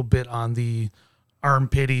little bit on the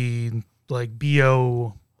armpity, like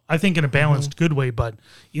BO. I think in a balanced, good way, but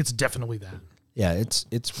it's definitely that. Yeah, it's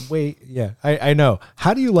way. Yeah, I know.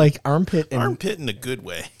 How do you like armpit? Armpit in a good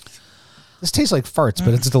way. This tastes like farts,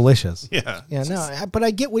 but it's delicious. Yeah. Yeah, no, but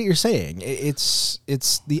I get what you're saying. It's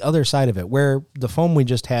the other side of it, where the foam we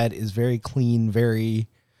just had is very clean, very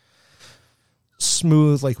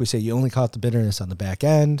smooth. Like we say, you only caught the bitterness on the back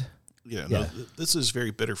end. Yeah. No, this is very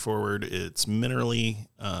bitter forward. It's minerally.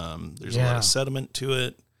 There's a lot of sediment to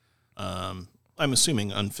it. I'm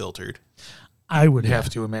assuming unfiltered. I would have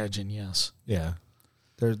to imagine, yes. Yeah.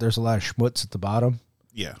 There's a lot of schmutz at the bottom.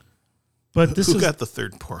 Yeah. But Who got the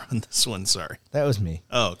third pour on this one? Sorry. That was me.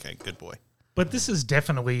 Oh, okay. Good boy. But this is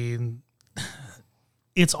definitely,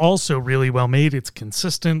 it's also really well made. It's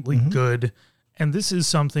consistently good. And this is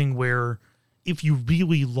something where if you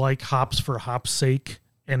really like hops for hops' sake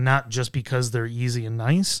and not just because they're easy and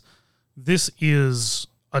nice, this is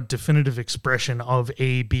a definitive expression of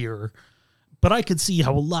a beer. But I could see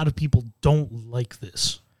how a lot of people don't like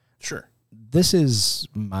this. Sure. This is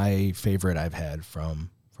my favorite I've had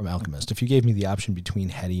from Alchemist. If you gave me the option between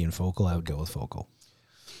Heady and Focal, I would go with Focal.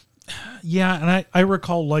 Yeah, and I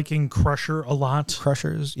recall liking Crusher a lot.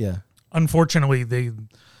 Crushers, yeah. Unfortunately,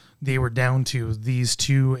 they were down to these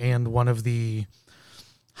two and one of the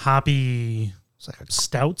hoppy It's like a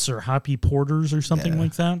stouts or hoppy porters or something Yeah.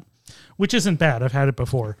 like that, which isn't bad. I've had it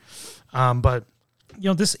before. But,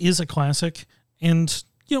 this is a classic, and,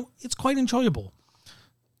 it's quite enjoyable.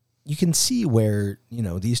 you can see where,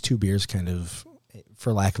 these two beers kind of,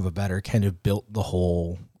 for lack of a better, kind of built the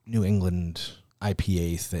whole New England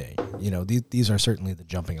IPA thing. These are certainly the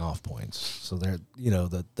jumping off points. So they're,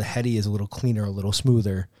 the heady is a little cleaner, a little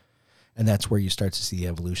smoother. And that's where you start to see the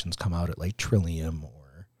evolutions come out at like Trillium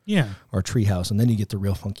or Treehouse. And then you get the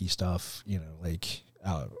real funky stuff, like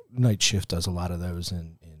Night Shift does a lot of those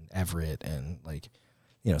in Everett. And like,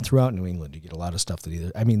 throughout New England, you get a lot of stuff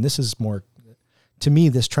that this is more, to me,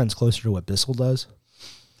 this trend's closer to what Bissell does.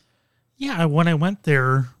 Yeah, when I went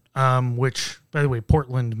there, which, by the way,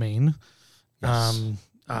 Portland, Maine,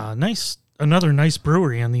 Yes. another nice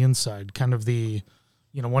brewery on the inside, kind of the,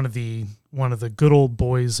 one of the good old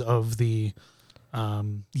boys of the,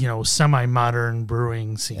 semi-modern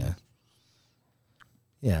brewing scene.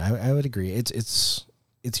 Yeah, I would agree. It's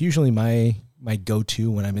usually my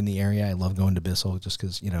go-to when I'm in the area. I love going to Bissell just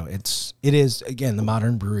because, it is, again, the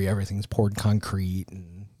modern brewery. Everything's poured concrete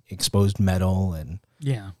and exposed metal. And,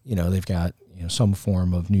 they've got, some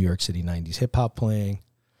form of New York City 90s hip-hop playing.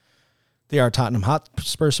 They are Tottenham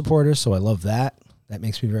Hotspur supporters, so I love that. That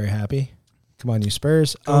makes me very happy. Come on, you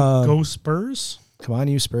Spurs. Go Spurs? Come on,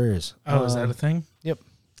 you Spurs. Oh, is that a thing? Yep.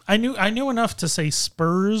 I knew enough to say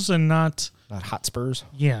Spurs and not Hotspurs.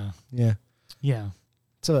 Yeah. Yeah. Yeah.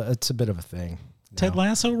 It's a bit of a thing. Ted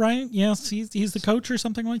Lasso, right? Yes, he's the coach or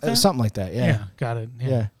something like that. Something like that. Yeah. Got it.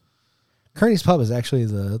 Yeah. Kearney's Pub is actually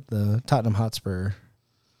the Tottenham Hotspur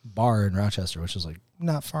bar in Rochester, which is like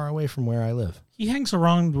not far away from where I live. He hangs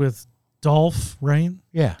around with Dolph, right?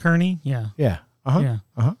 Yeah. Kearney. Yeah. Yeah. Yeah.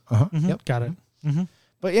 Mhm. Yep. Got it. Mm-hmm.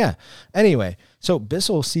 But yeah. Anyway, so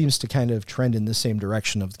Bissell seems to kind of trend in the same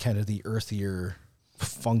direction of kind of the earthier,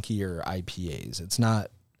 funkier IPAs. It's not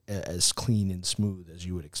as clean and smooth as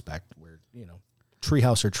you would expect, where,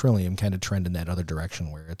 Treehouse or Trillium kind of trend in that other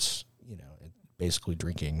direction where it's, basically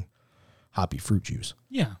drinking hoppy fruit juice.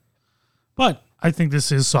 Yeah. But I think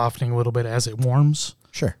this is softening a little bit as it warms.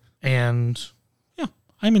 Sure. And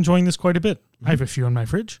I'm enjoying this quite a bit. I have a few in my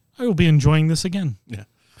fridge. I will be enjoying this again. Yeah.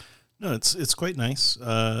 No, it's quite nice.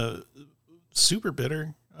 Super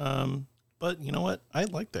bitter. But you know what? I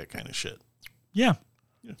like that kind of shit. Yeah.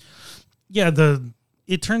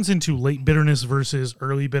 It turns into late bitterness versus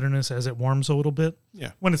early bitterness as it warms a little bit.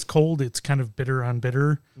 Yeah. When it's cold, it's kind of bitter on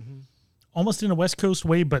bitter. Mm-hmm. Almost in a West Coast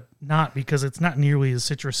way, but not, because it's not nearly as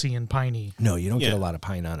citrusy and piney. No, you don't get a lot of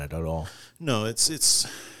pine on it at all. No, it's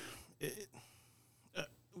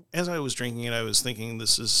as I was drinking it, I was thinking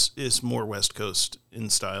this is more West Coast in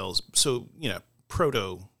styles. So,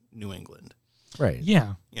 proto New England. Right.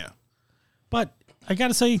 Yeah. Yeah. But I got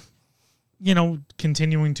to say,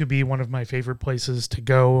 continuing to be one of my favorite places to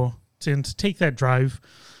go and to take that drive.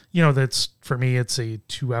 That's, for me, it's a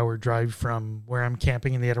 2-hour drive from where I'm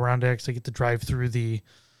camping in the Adirondacks. I get to drive through the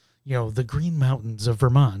Green Mountains of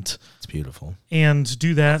Vermont. It's beautiful. And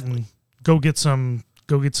do that and go get some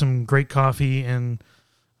great coffee in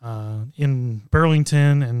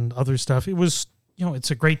Burlington and other stuff. It was,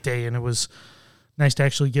 it's a great day, and it was nice to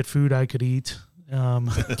actually get food I could eat.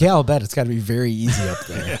 Yeah, I'll bet it's got to be very easy up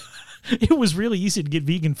there. It was really easy to get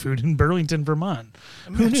vegan food in Burlington, Vermont.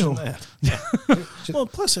 Who knew? That. Well,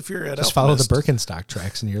 plus if you're at Just Alchemist, follow the Birkenstock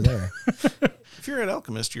tracks and you're there. if you're at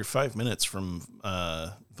Alchemist, you're 5 minutes from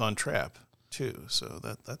Von Trapp too. So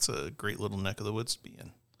that's a great little neck of the woods to be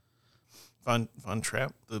in. Von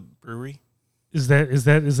Trapp, the brewery. Is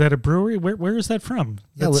that a brewery? Where is that from?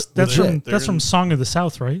 Yeah, That's they're from Song of the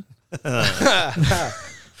South, right?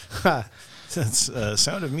 That's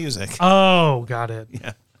Sound of Music. Oh, got it.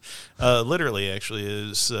 Yeah. Literally, actually,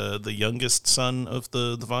 is the youngest son of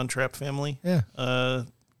the Von Trapp family. Yeah.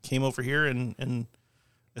 Came over here and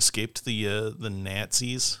escaped the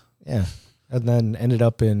Nazis Yeah. And then ended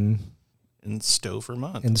up in Stowe,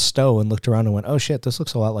 Vermont. in Stowe and looked around and went, oh shit, this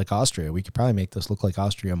looks a lot like Austria. We could probably make this look like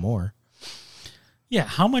Austria more. Yeah,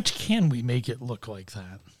 how much can we make it look like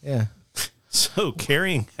that? Yeah. So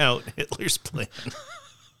carrying out Hitler's plan.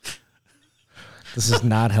 This is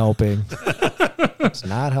not helping. It's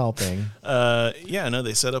not helping.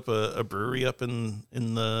 They set up a brewery up in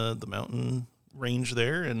the mountain range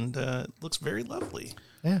there, and it looks very lovely.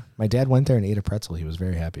 Yeah. My dad went there and ate a pretzel. He was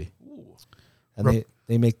very happy. Ooh. And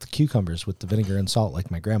they make the cucumbers with the vinegar and salt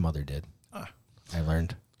like my grandmother did. Ah. I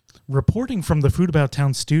learned. Reporting from the Food About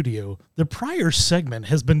Town studio, the prior segment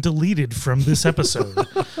has been deleted from this episode.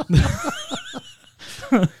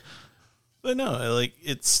 But no, like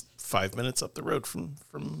it's 5 minutes up the road from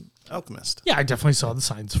Alchemist. Yeah, I definitely saw the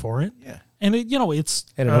signs for it. Yeah. And it, it's...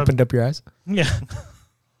 And it opened up your eyes? Yeah.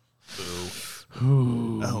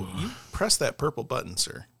 Ooh. Oh, you press that purple button,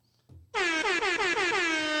 sir.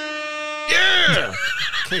 Yeah!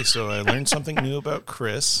 Okay, so I learned something new about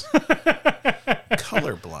Chris.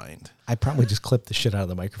 Colorblind. I probably just clipped the shit out of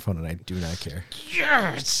the microphone and I do not care.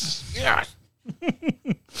 Yes! Yes!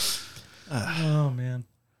 Oh, man.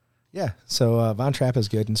 Yeah, so Von Trapp is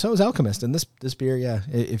good, and so is Alchemist. And this beer, yeah,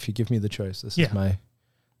 if you give me the choice, this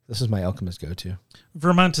is my Alchemist go-to.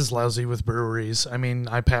 Vermont is lousy with breweries. I mean,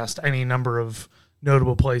 I passed any number of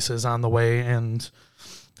notable places on the way, and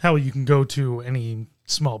how you can go to any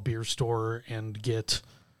small beer store and get,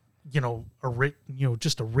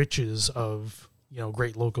 just a riches of,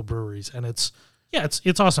 great local breweries. And it's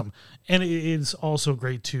awesome. And it is also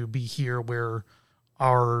great to be here where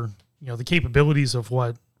our, the capabilities of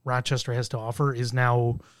what Rochester has to offer is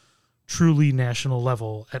now truly national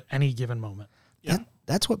level at any given moment. Yeah.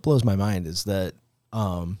 That's what blows my mind is that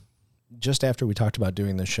just after we talked about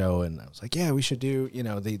doing the show, and I was like, yeah, we should do,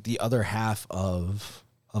 the other half of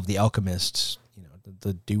the Alchemists,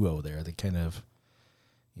 the duo there, the kind of,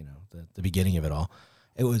 the beginning of it all.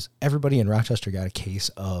 It was everybody in Rochester got a case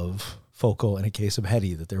of Focal and a case of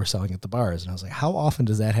Hetty that they were selling at the bars. And I was like, how often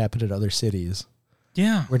does that happen at other cities?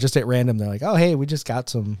 Yeah. Where just at random, they're like, oh, hey, we just got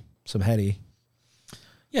some Hetty.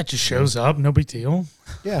 Yeah, it just shows up. No big deal.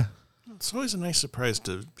 Yeah. It's always a nice surprise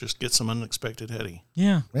to just get some unexpected Hetty.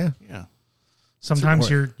 Yeah. Yeah. Yeah. Sometimes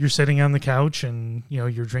you're sitting on the couch and, you're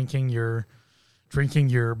drinking your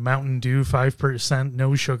Mountain Dew 5%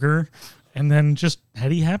 no sugar, and then just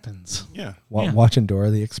Hetty happens. Yeah. Watching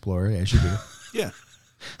Dora the Explorer, as you do. Yeah.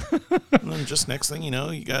 And then just next thing you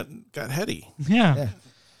know, you got Hetty. Yeah.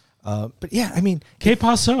 Yeah. But yeah, I mean, Que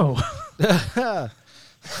paso? I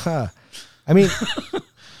mean,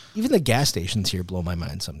 even the gas stations here blow my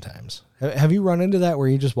mind sometimes. Have you run into that where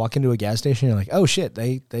you just walk into a gas station and you're like, oh shit,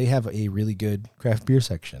 they have a really good craft beer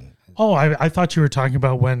section? Oh, I thought you were talking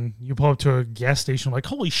about when you pull up to a gas station, like,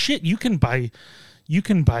 holy shit, you can buy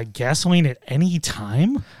gasoline at any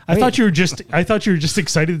time. I thought you were just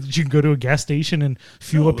excited that you can go to a gas station and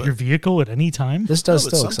fuel up your vehicle at any time. This does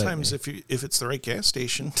but still excite me. sometimes if it's the right gas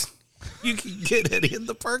station, you can get Hetty in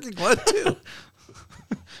the parking lot too.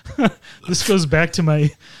 This goes back to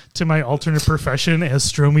my alternate profession as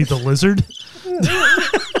Stromy the Lizard.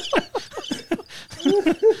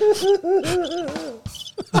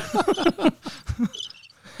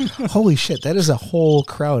 Holy shit, that is a whole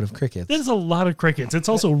crowd of crickets. That is a lot of crickets. It's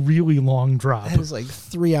also a really long drop. That is like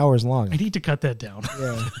 3 hours long. I need to cut that down.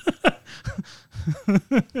 Yeah.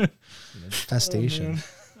 Infestation.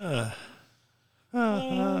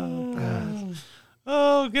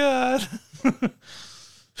 Oh God.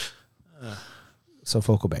 So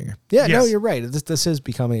Focal banger. Yeah, no, Yes. you're right. This is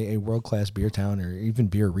becoming a world-class beer town or even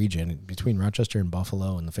beer region between Rochester and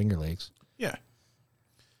Buffalo and the Finger Lakes. Yeah.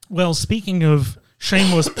 Well, speaking of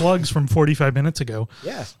shameless plugs from 45 minutes ago,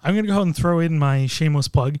 Yeah. I'm going to go ahead and throw in my shameless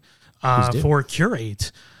plug for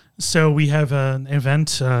Curate. So we have an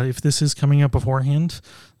event, if this is coming up beforehand,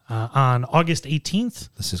 on August 18th.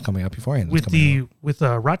 This is coming up beforehand. With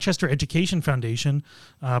the Rochester Education Foundation,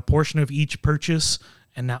 portion of each purchase,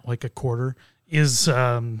 and not like a quarter, is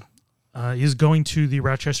going to the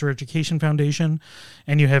Rochester Education Foundation,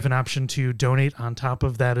 and you have an option to donate on top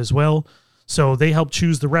of that as well. So they help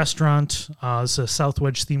choose the restaurant. It's a South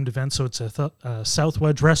Wedge themed event, so it's a South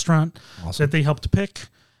Wedge restaurant that they helped pick,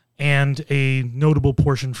 and a notable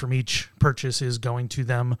portion from each purchase is going to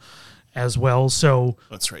them as well. So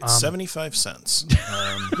That's right. 75 cents.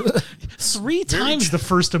 three times the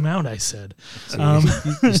first amount I said.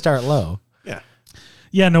 You start low. Yeah.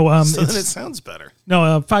 Yeah, no. So then it sounds better.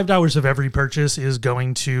 No, $5 of every purchase is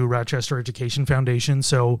going to Rochester Education Foundation.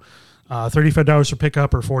 So $35 for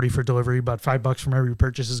pickup or $40 for delivery, but $5 from every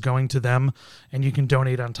purchase is going to them, and you can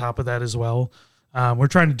donate on top of that as well. We're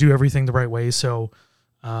trying to do everything the right way. So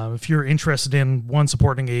if you're interested in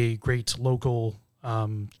supporting a great local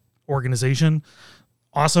organization,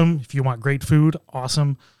 awesome. If you want great food,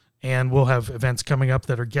 awesome. And we'll have events coming up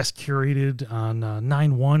that are guest curated on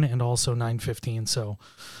 9/1 and also 9/15. So,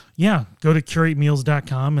 yeah, go to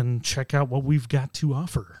curatemeals.com and check out what we've got to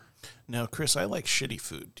offer. Now, Chris, I like shitty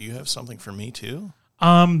food. Do you have something for me too?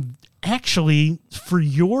 Actually, for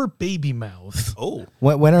your baby mouth,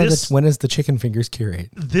 When is the chicken fingers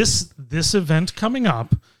curate? this event coming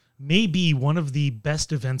up may be one of the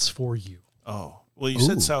best events for you. Oh, well, you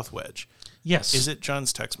said South Wedge. Yes. Is it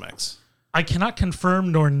John's Tex-Mex? I cannot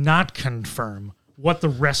confirm nor not confirm what the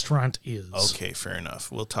restaurant is. Okay, fair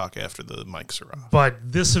enough. We'll talk after the mics are off. But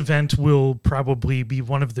this event will probably be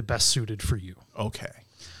one of the best suited for you. Okay.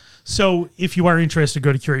 So if you are interested,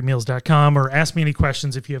 go to curatemeals.com or ask me any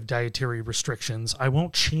questions if you have dietary restrictions. I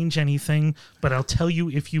won't change anything, but I'll tell you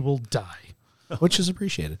if you will die. Which is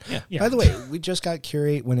appreciated. Yeah. By the way, we just got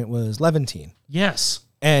Curate when it was Levantine. Yes.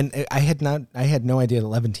 And I had no idea that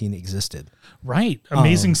Levantine existed. Right.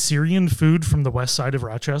 Amazing Syrian food from the west side of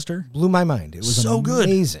Rochester. Blew my mind. It was So good.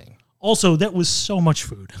 amazing. Also, that was so much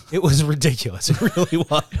food. It was ridiculous. It really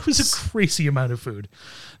was. It was a crazy amount of food.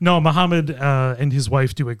 No, Mohammed and his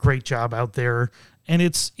wife do a great job out there. And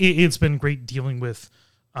it's been great dealing with,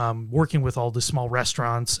 working with all the small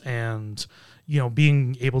restaurants and,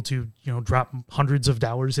 being able to, drop hundreds of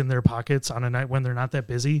dollars in their pockets on a night when they're not that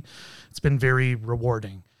busy. It's been very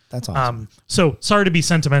rewarding. That's awesome. So sorry to be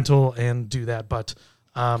sentimental and do that, but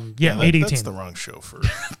 818. That's the wrong show for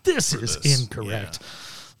This for is this. incorrect.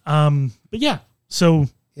 But yeah, so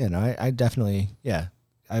Yeah, no, I definitely,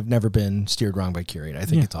 I've never been steered wrong by Curate. I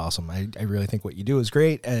think it's awesome. I really think what you do is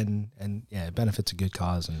great, and it benefits a good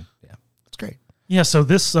cause, and it's great. yeah, so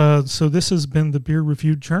this has been the Beer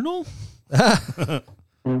Review Journal.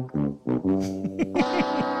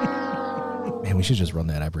 Man, we should just run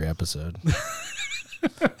that every episode.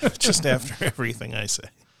 Just after everything I say.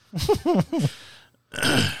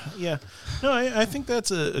 Yeah. No, I think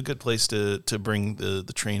that's a good place to bring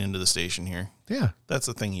the train into the station here. Yeah. That's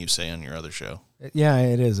the thing you say on your other show. Yeah,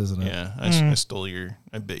 it is, isn't it? Yeah.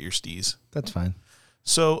 I bit your steez. That's fine.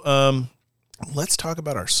 So, let's talk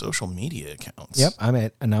about our social media accounts. Yep, I'm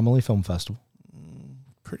at Anomaly Film Festival.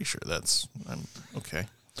 Pretty sure I'm okay.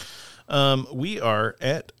 We are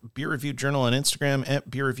at Beer Review Journal on Instagram, at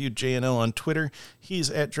Beer Review JNO on Twitter. He's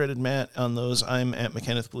at Dreaded Matt on those. I'm at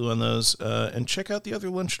McKenneth Blue on those. And check out the other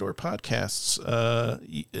Lunch Door podcasts.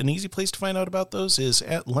 An easy place to find out about those is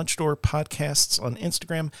at Lunch Door Podcasts on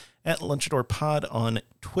Instagram, at Lunch Door Pod on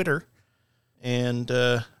Twitter. And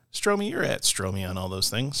Stromy, you're at Stromy on all those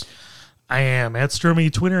things. I am at Stromy,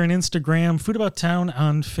 Twitter and Instagram, Food About Town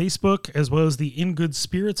on Facebook, as well as the In Good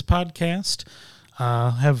Spirits podcast.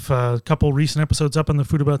 Have a couple recent episodes up on the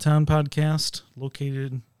Food About Town podcast,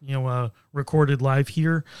 located, recorded live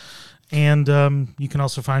here. And you can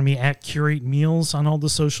also find me at Curate Meals on all the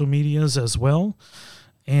social medias as well.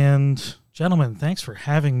 And gentlemen, thanks for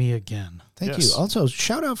having me again. Thank you. Also,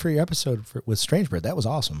 shout out for your episode with Strangebird. That was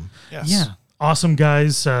awesome. Yes. Yeah. Awesome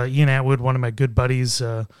guys. Ian Atwood, one of my good buddies,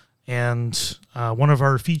 and one of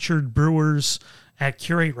our featured brewers at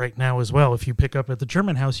Curate right now as well. If you pick up at the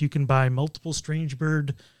German House, you can buy multiple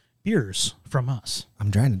Strangebird beers from us.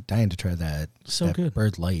 I'm dying to try that. So good.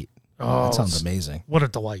 Bird Light. Oh, that sounds amazing. What a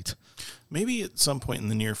delight. Maybe at some point in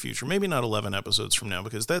the near future, maybe not 11 episodes from now,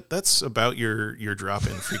 because that's about your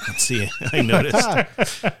drop-in frequency, I noticed.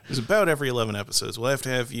 It's about every 11 episodes. We'll have to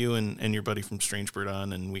have you and your buddy from Strangebird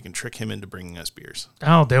on, and we can trick him into bringing us beers.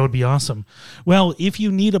 Oh, that would be awesome. Well, if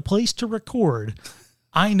you need a place to record,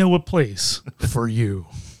 I know a place for you.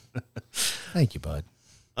 Thank you, bud.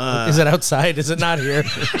 Is it outside? Is it not here?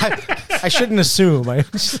 I shouldn't assume. I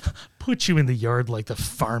Put you in the yard like the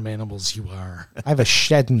farm animals you are. have a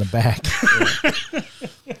shed in the back.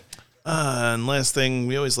 And last thing,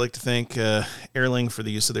 we always like to thank Erling for the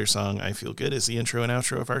use of their song I Feel Good as the intro and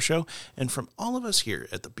outro of our show. And from all of us here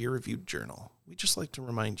at the Beer Review Journal, we just like to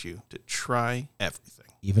remind you to try everything.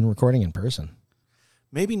 Even recording in person.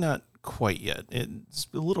 Maybe not quite yet. It's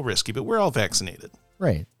a little risky, but we're all vaccinated.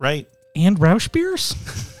 Right. Right? And Roush beers?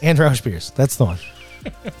 And Roush beers. That's the one.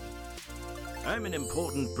 I'm an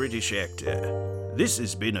important British actor. This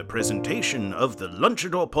has been a presentation of the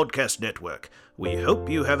Lunchador Podcast Network. We hope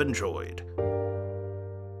you have enjoyed.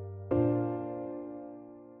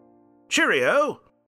 Cheerio!